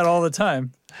 We order that all the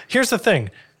time. Here's the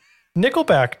thing.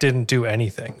 Nickelback didn't do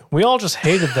anything. We all just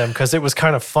hated them because it was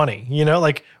kind of funny.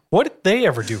 Like, what did they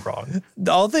ever do wrong?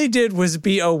 All they did was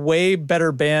be a way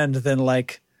better band than,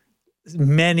 like,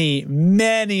 many,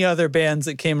 many other bands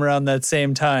that came around that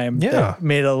same time. Yeah. That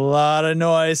made a lot of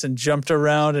noise and jumped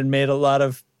around and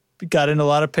got in a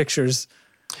lot of pictures.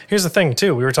 Here's the thing,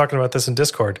 too. We were talking about this in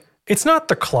Discord. It's not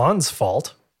the Klon's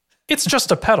fault. It's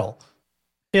just a pedal.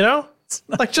 It's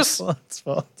like, just the Klon's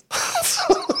fault.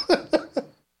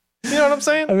 You know what I'm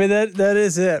saying? I mean, that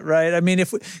is it, right? I mean,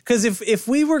 if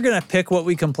we were going to pick what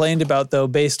we complained about, though,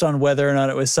 based on whether or not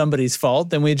it was somebody's fault,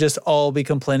 then we'd just all be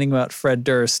complaining about Fred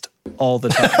Durst all the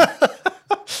time.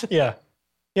 Yeah,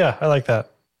 I like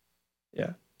that.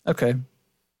 Yeah. Okay.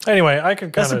 Anyway, I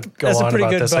could kind of go on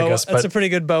about this, I guess. That's a pretty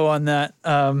good bow on that.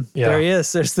 There he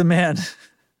is. There's the man.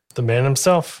 The man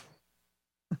himself.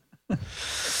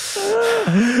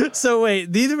 So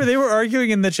wait, they were arguing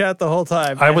in the chat the whole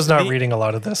time. I was not reading a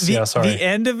lot of this. Sorry. The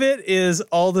end of it is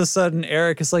all of a sudden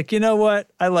Eric is like, you know what?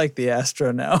 I like the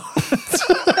Astro now.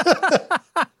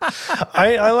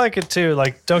 I like it too.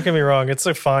 Like, don't get me wrong, it's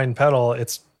a fine pedal.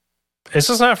 It's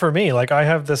just not for me. Like, I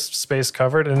have this space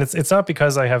covered, and it's not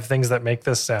because I have things that make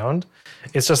this sound.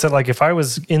 It's just that, like, if I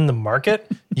was in the market,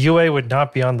 UA would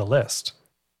not be on the list.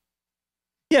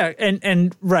 Yeah,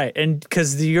 and right, and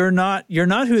because you're not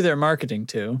who they're marketing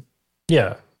to.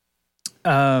 Yeah.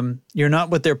 You're not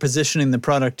what they're positioning the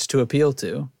product to appeal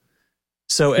to.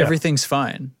 So everything's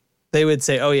fine. They would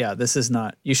say, "Oh yeah, this is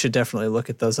not. You should definitely look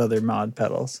at those other mod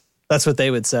pedals." That's what they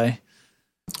would say.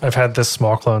 I've had this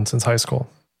small clone since high school.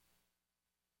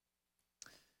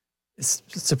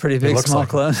 It's a pretty big small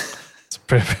clone.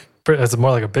 It's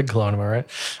more like a big clone, am I right?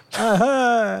 All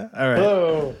right.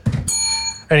 Whoa.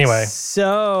 Anyway.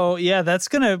 So yeah,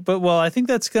 I think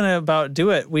that's gonna about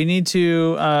do it. We need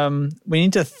to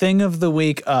thing of the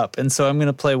week up, and so I'm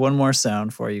gonna play one more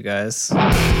sound for you guys.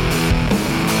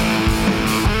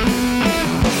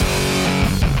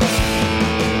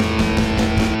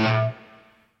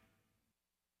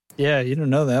 Yeah, you don't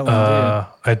know that one, do you?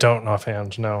 I don't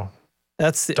offhand, no.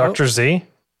 That's the Dr. Z?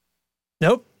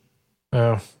 Nope.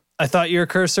 Oh. I thought your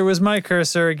cursor was my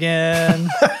cursor again.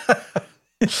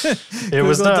 It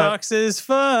was not. Google Docs is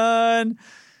fun.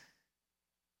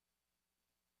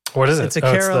 What is it? It's a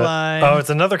Caroline. It's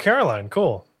another Caroline.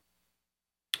 Cool.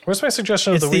 Where's my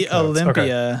suggestion of the week? It's the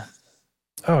Olympia.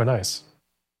 Okay. Oh, nice.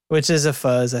 Which is a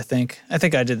fuzz, I think. I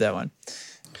think I did that one.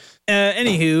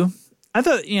 Anywho, I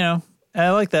thought, I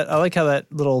like that. I like how that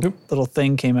little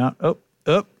thing came out.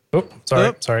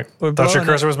 Sorry. We're Thought your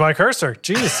cursor it. was my cursor.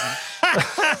 Jeez.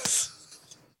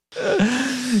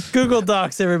 Google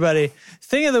Docs, everybody.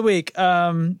 Thing of the week.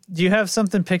 Do you have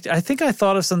something picked? I think I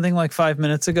thought of something like 5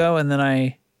 minutes ago, and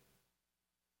then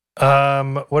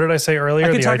what did I say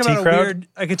earlier? The IT crowd?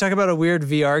 I could talk about a weird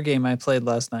VR game I played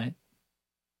last night.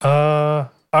 I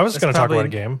was going to talk about a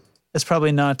game. It's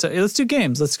probably not. Let's do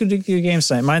games. Let's go do games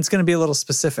tonight. Mine's going to be a little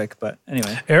specific, but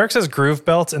anyway. Eric says Groove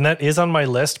Belt, and that is on my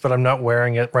list, but I'm not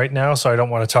wearing it right now, so I don't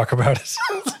want to talk about it.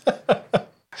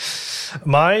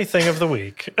 My thing of the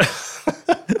week.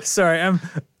 Sorry, I'm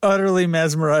utterly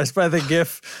mesmerized by the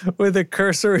GIF where the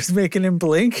cursor is making him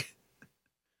blink.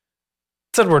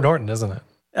 It's Edward Norton, isn't it?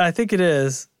 I think it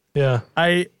is. Yeah.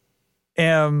 I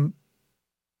am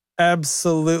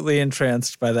absolutely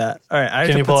entranced by that. All right, I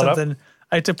have to put something.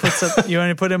 I had to put something. You want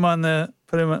to put him on?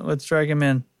 Let's drag him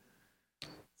in.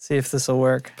 See if this will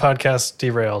work. Podcast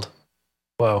derailed.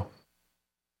 Whoa.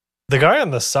 The guy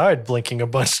on the side blinking a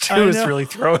bunch too is really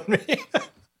throwing me.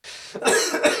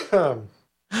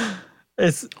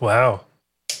 It's wow.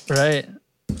 Right.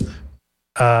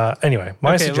 Anyway,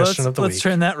 my suggestion of the week. Let's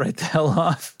turn that right the hell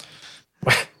off.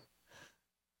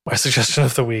 My suggestion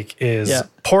of the week is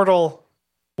Portal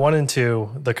 1 and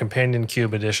 2, the Companion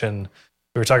Cube Edition.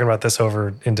 We were talking about this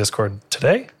over in Discord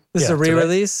today. This is a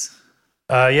re-release?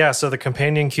 So the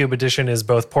Companion Cube Edition is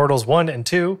both Portals 1 and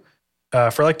 2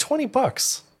 for like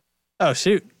 $20. Oh,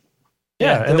 shoot.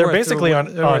 Yeah, and they're basically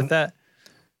on that.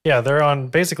 Yeah, they're on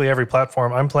basically every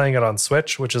platform. I'm playing it on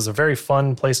Switch, which is a very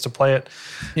fun place to play it.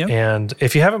 Yep. And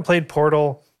if you haven't played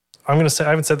Portal, I'm going to say, I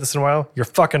haven't said this in a while, you're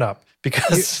fucking up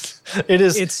because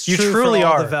it's you true truly for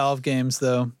all are. The Valve games,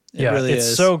 though.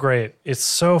 It's so great. It's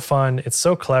so fun. It's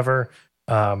so clever.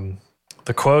 The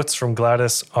quotes from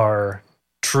GLaDOS are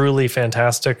truly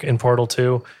fantastic in Portal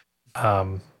 2.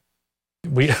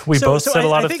 We both said a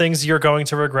lot of things you're going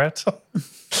to regret.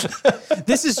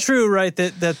 This is true, right?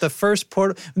 That the first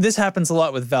Portal, this happens a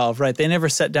lot with Valve, right? They never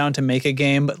set down to make a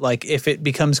game, but like if it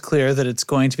becomes clear that it's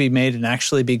going to be made and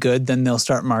actually be good, then they'll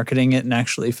start marketing it and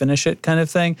actually finish it, kind of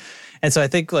thing. And so I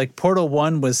think like Portal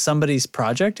 1 was somebody's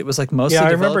project. It was like mostly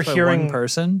developed by one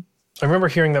person. I remember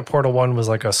hearing that Portal 1 was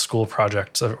like a school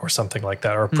project or something like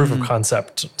that, or a proof of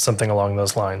concept, something along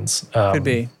those lines. Could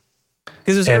be.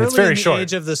 Because it was early in the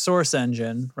age of the Source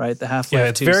engine, right? The Half-Life 2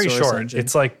 it's very Source short. engine.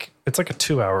 It's like a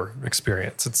 2-hour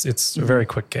experience. It's a very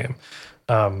quick game.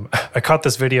 I caught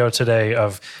this video today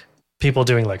of people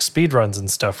doing like speed runs and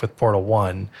stuff with Portal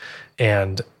 1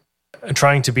 and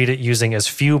trying to beat it using as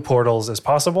few portals as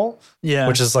possible,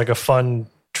 which is like a fun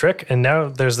trick. And now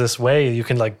there's this way you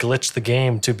can like glitch the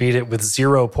game to beat it with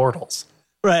 0 portals.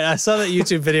 Right, I saw that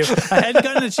YouTube video. I hadn't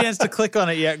gotten a chance to click on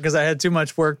it yet because I had too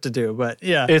much work to do. But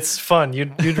yeah, it's fun.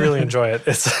 You'd really enjoy it.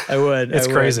 I would. It's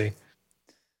crazy.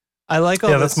 I like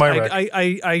all this. That's my rec.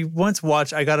 I once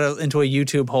watched. I got into a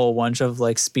YouTube whole bunch of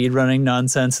like speed running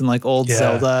nonsense and like old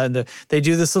Zelda, and they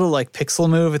do this little like pixel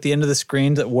move at the end of the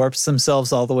screen that warps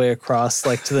themselves all the way across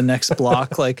like to the next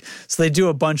block. Like so, they do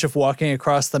a bunch of walking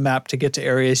across the map to get to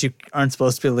areas you aren't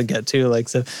supposed to be able to get to. Like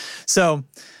so.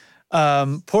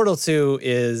 Portal 2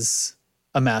 is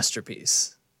a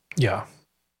masterpiece. Yeah.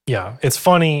 It's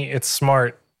funny. It's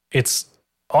smart. It's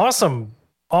awesome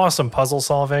puzzle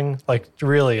solving. Like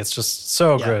really, it's just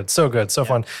so good, so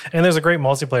fun. And there's a great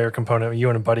multiplayer component. You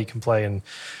and a buddy can play and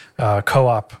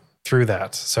co-op through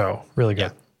that. So really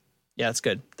good. Yeah, it's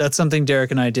good. That's something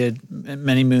Derek and I did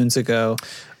many moons ago.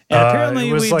 And apparently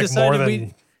it was we like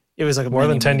decided it was like more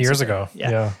than 10 years ago.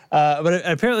 Yeah. But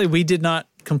apparently we did not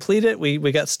complete it.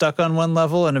 We got stuck on one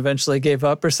level and eventually gave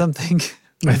up or something.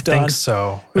 I think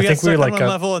so. We got stuck on one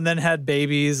level and then had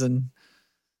babies and.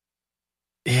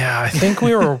 Yeah, I think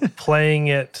we were playing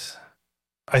it.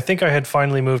 I think I had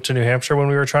finally moved to New Hampshire when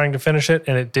we were trying to finish it,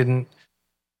 and it didn't.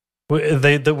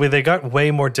 They got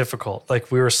way more difficult.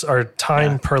 Like our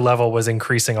time per level was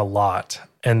increasing a lot.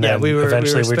 And then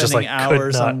eventually we just like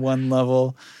hours on one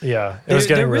level. Yeah, it was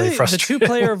getting really frustrating. The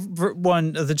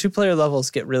 2-player levels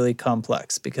get really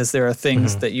complex because there are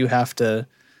things that you have to,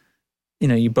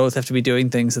 you both have to be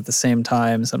doing things at the same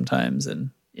time sometimes,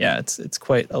 and it's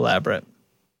quite elaborate.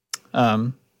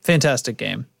 Fantastic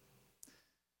game.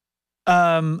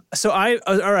 So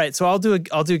I'll do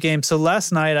a game. So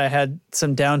last night I had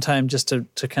some downtime just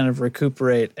to kind of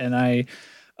recuperate, and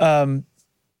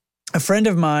a friend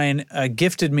of mine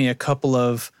gifted me a couple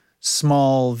of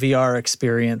small VR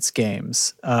experience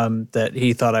games that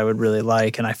he thought I would really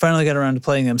like, and I finally got around to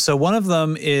playing them. So one of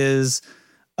them is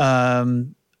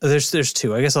there's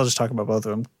two. I guess I'll just talk about both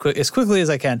of them as quickly as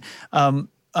I can.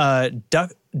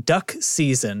 Duck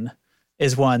Season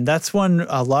is one. That's one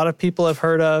a lot of people have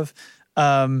heard of.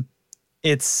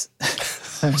 It's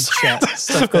it's a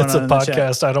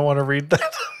podcast. I don't want to read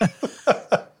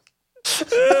that.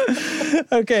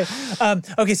 Okay.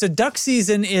 Okay, so Duck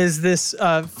Season is this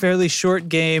fairly short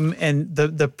game, and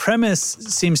the premise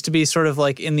seems to be sort of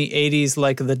like in the 80s,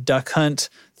 like the Duck Hunt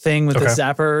thing with the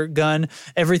zapper gun.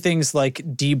 Everything's like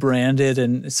debranded,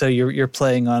 and so you're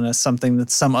playing on something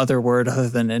that's some other word other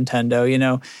than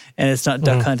Nintendo, and it's not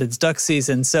Duck Hunt, it's Duck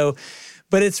Season. So,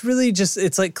 but it's really just,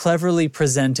 it's like cleverly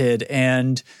presented,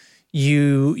 and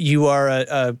you are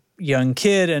a young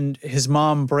kid, and his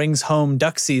mom brings home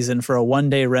Duck Season for a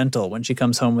one-day rental when she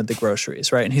comes home with the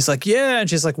groceries, right? And he's like, yeah, and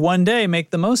she's like, one day, make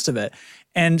the most of it.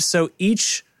 And so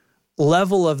each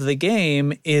level of the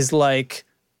game is like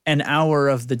an hour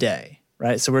of the day,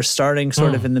 right? So we're starting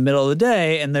sort of in the middle of the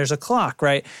day, and there's a clock,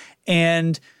 right?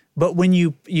 But when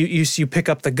you pick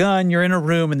up the gun, you're in a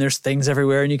room and there's things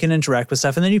everywhere and you can interact with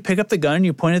stuff. And then you pick up the gun,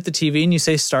 you point at the TV and you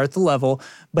say, start the level.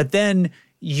 But then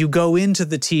you go into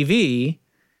the TV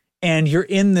and you're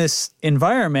in this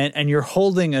environment and you're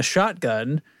holding a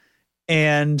shotgun,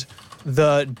 and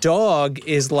the dog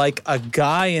is like a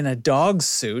guy in a dog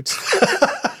suit.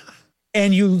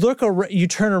 And you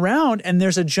turn around and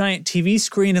there's a giant TV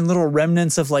screen and little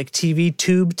remnants of like TV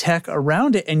tube tech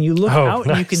around it. And you look out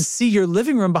and you can see your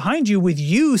living room behind you with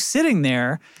you sitting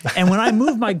there. And when I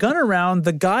move my gun around,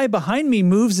 the guy behind me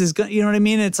moves his gun. You know what I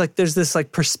mean? It's like there's this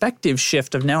like perspective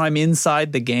shift of now I'm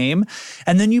inside the game.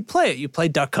 And then you play it. You play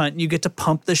Duck Hunt and you get to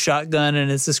pump the shotgun,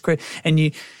 and it's this great.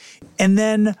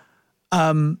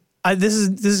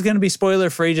 This is going to be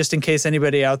spoiler free just in case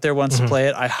anybody out there wants to play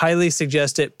it. I highly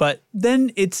suggest it. But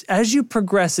then as you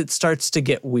progress, it starts to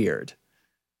get weird.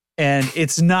 And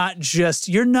it's not just,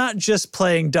 you're not just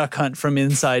playing Duck Hunt from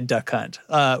inside Duck Hunt.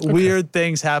 Weird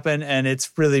things happen, and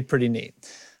it's really pretty neat.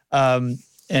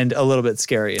 And a little bit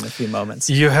scary in a few moments.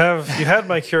 You had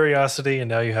my curiosity, and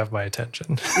now you have my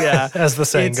attention. Yeah. As the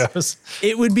saying goes.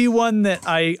 It would be one that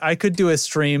I could do a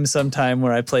stream sometime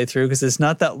where I play through, because it's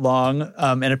not that long.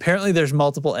 And apparently there's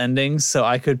multiple endings, so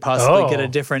I could possibly get a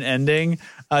different ending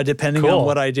depending on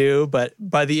what I do. But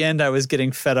by the end, I was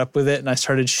getting fed up with it, and I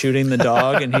started shooting the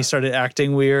dog, and he started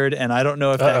acting weird. And I don't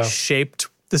know if that shaped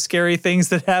the scary things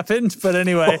that happened. But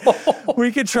anyway,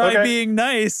 we could try being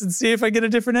nice and see if I get a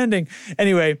different ending.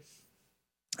 Anyway,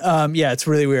 it's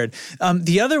really weird.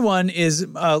 The other one is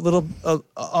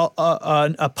a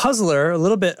puzzler, a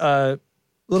little bit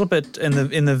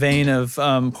in the vein of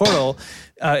Portal.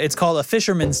 It's called A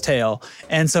Fisherman's Tale.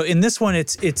 And so in this one,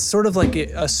 it's sort of like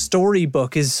a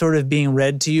storybook is sort of being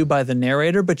read to you by the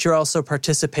narrator, but you're also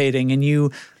participating, and you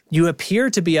appear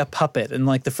to be a puppet. And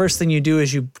like the first thing you do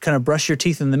is you kind of brush your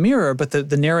teeth in the mirror, but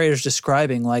the narrator's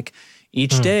describing like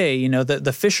each day,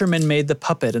 the fisherman made the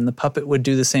puppet, and the puppet would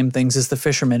do the same things as the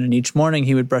fisherman. And each morning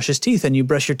he would brush his teeth, and you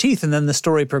brush your teeth, and then the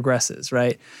story progresses,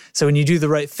 right? So when you do the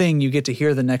right thing, you get to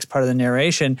hear the next part of the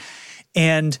narration.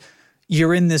 And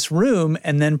you're in this room,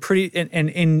 and then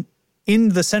in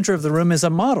the center of the room is a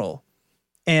model,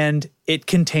 and it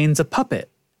contains a puppet.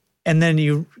 And then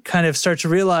you kind of start to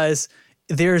realize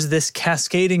there's this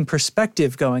cascading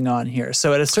perspective going on here.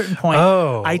 So at a certain point,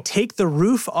 I take the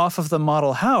roof off of the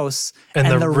model house,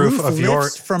 and the roof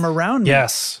lifts from around me.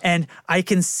 Yes. And I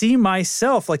can see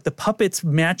myself, like the puppet's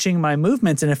matching my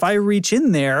movements. And if I reach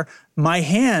in there, my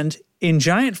hand in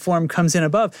giant form comes in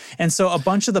above. And so a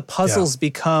bunch of the puzzles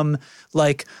become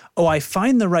like, I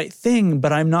find the right thing,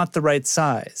 but I'm not the right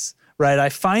size, right? I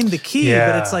find the key,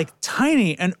 but it's like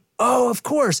tiny, and of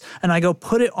course. And I go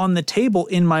put it on the table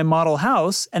in my model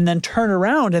house, and then turn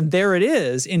around, and there it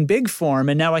is in big form,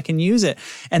 and now I can use it.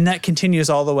 And that continues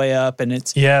all the way up, and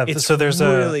it's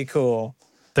really cool.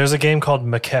 There's a game called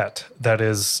Maquette that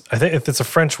is, I think if it's a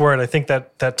French word, I think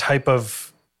that type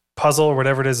of puzzle or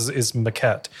whatever it is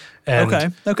Maquette.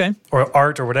 And, okay. Or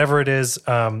art or whatever it is.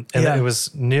 It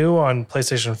was new on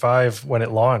PlayStation 5 when it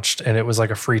launched, and it was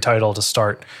like a free title to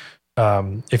start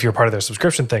if you're part of their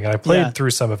subscription thing. And I played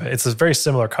through some of it. It's a very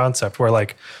similar concept where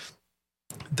like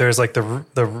there's like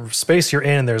the space you're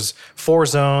in, there's 4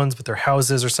 zones, but they're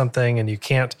houses or something, and you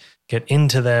can't get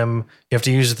into them. You have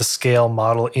to use the scale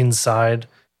model inside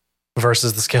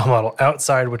versus the scale model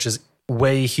outside, which is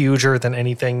way huger than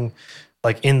anything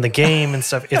like in the game and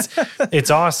stuff. It's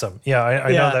awesome. Yeah,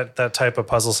 I know that type of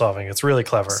puzzle solving. It's really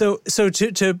clever. So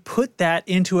to put that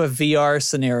into a VR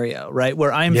scenario, right,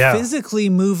 where I'm physically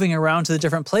moving around to the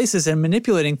different places and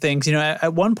manipulating things.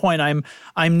 At one point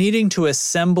I'm needing to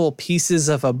assemble pieces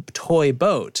of a toy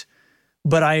boat,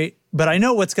 but I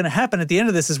know what's going to happen at the end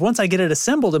of this is once I get it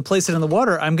assembled and place it in the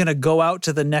water, I'm going to go out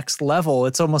to the next level.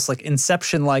 It's almost like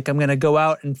Inception-like. I'm going to go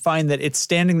out and find that it's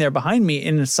standing there behind me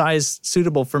in a size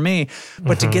suitable for me.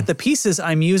 But to get the pieces,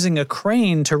 I'm using a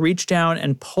crane to reach down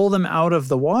and pull them out of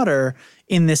the water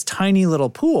in this tiny little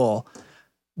pool.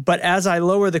 But as I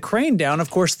lower the crane down, of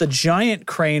course, the giant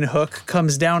crane hook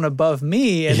comes down above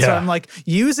me. And so I'm like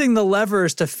using the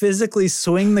levers to physically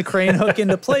swing the crane hook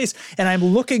into place. And I'm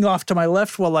looking off to my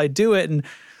left while I do it. And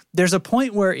there's a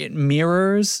point where it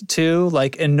mirrors too,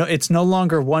 like, and it's no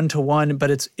longer 1-to-1,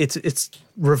 but it's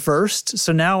reversed.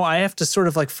 So now I have to sort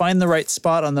of like find the right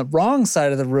spot on the wrong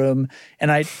side of the room, and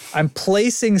I'm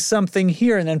placing something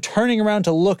here, and then turning around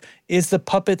to look, is the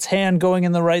puppet's hand going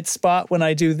in the right spot when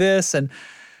I do this? And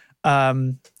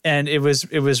it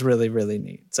was really, really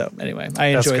neat. So anyway, I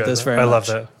enjoyed this very much. I love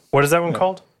that. What is that one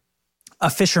called? A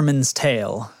Fisherman's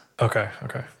Tale. Okay.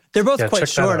 They're both quite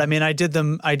short. I mean, I did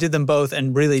them both,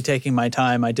 and really taking my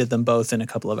time, I did them both in a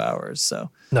couple of hours. So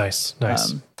nice.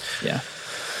 Yeah.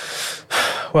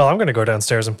 Well, I'm going to go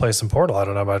downstairs and play some Portal. I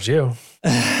don't know about you.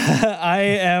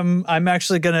 I'm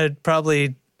actually going to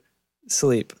probably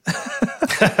sleep.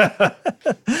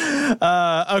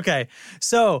 Okay.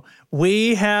 So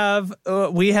we have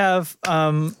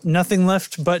nothing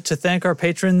left but to thank our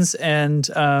patrons and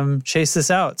chase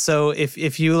this out. So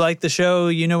if you like the show,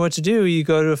 you know what to do. You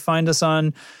go to find us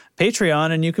on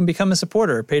Patreon and you can become a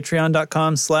supporter.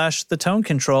 Patreon.com/The Tone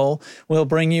Control will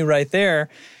bring you right there.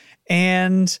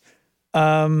 And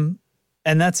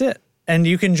that's it. And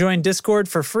you can join Discord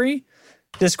for free,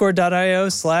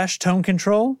 discord.io/Tone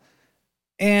Control.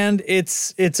 And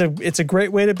it's a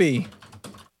great way to be.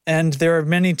 And there are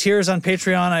many tiers on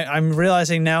Patreon. I'm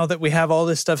realizing now that we have all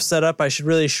this stuff set up, I should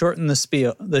really shorten the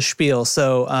spiel.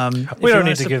 So we don't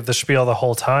need to give the spiel the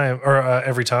whole time or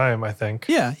every time, I think.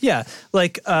 Yeah.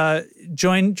 Like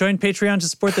join Patreon to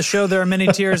support the show. There are many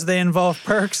tiers. They involve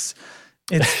perks.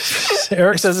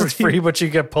 Eric says it's free, but you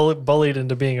get bullied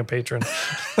into being a patron.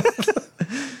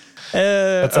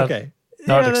 Okay.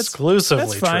 Not exclusively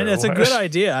That's fine. true. It's a good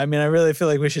idea. I mean, I really feel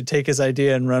like we should take his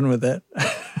idea and run with it.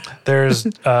 There's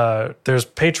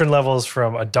patron levels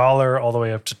from $1 all the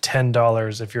way up to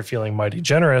 $10 if you're feeling mighty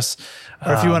generous.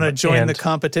 Or if you want to join the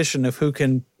competition of who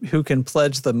can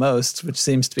pledge the most, which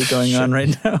seems to be going on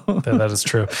right now. That is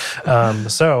true.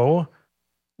 All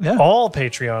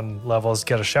Patreon levels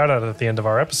get a shout out at the end of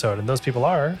our episode, and those people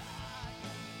are...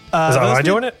 am I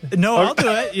doing it? No, I'll do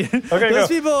it. Okay, those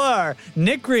people are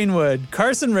Nick Greenwood,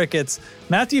 Carson Ricketts,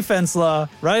 Matthew Fenslaw,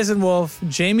 Ryzen Wolf,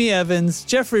 Jamie Evans,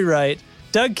 Jeffrey Wright,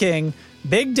 Doug King,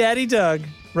 Big Daddy Doug,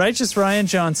 Righteous Ryan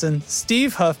Johnson,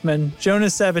 Steve Huffman,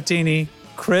 Jonas Sabatini,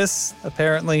 Chris,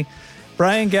 apparently,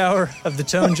 Brian Gower of the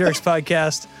Tone Jerks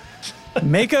podcast,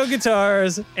 Mako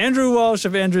Guitars, Andrew Walsh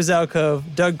of Andrew's Alcove,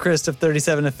 Doug Christ of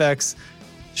 37 Effects,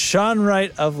 Sean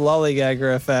Wright of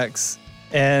Lollygagger Effects.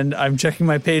 And I'm checking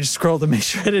my page scroll to make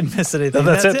sure I didn't miss anything.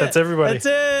 That's it. That's everybody. That's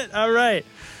it. All right.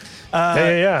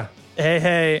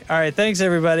 Hey. All right. Thanks,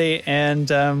 everybody. And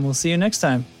we'll see you next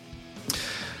time.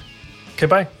 Okay,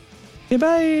 bye. Okay,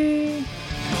 bye.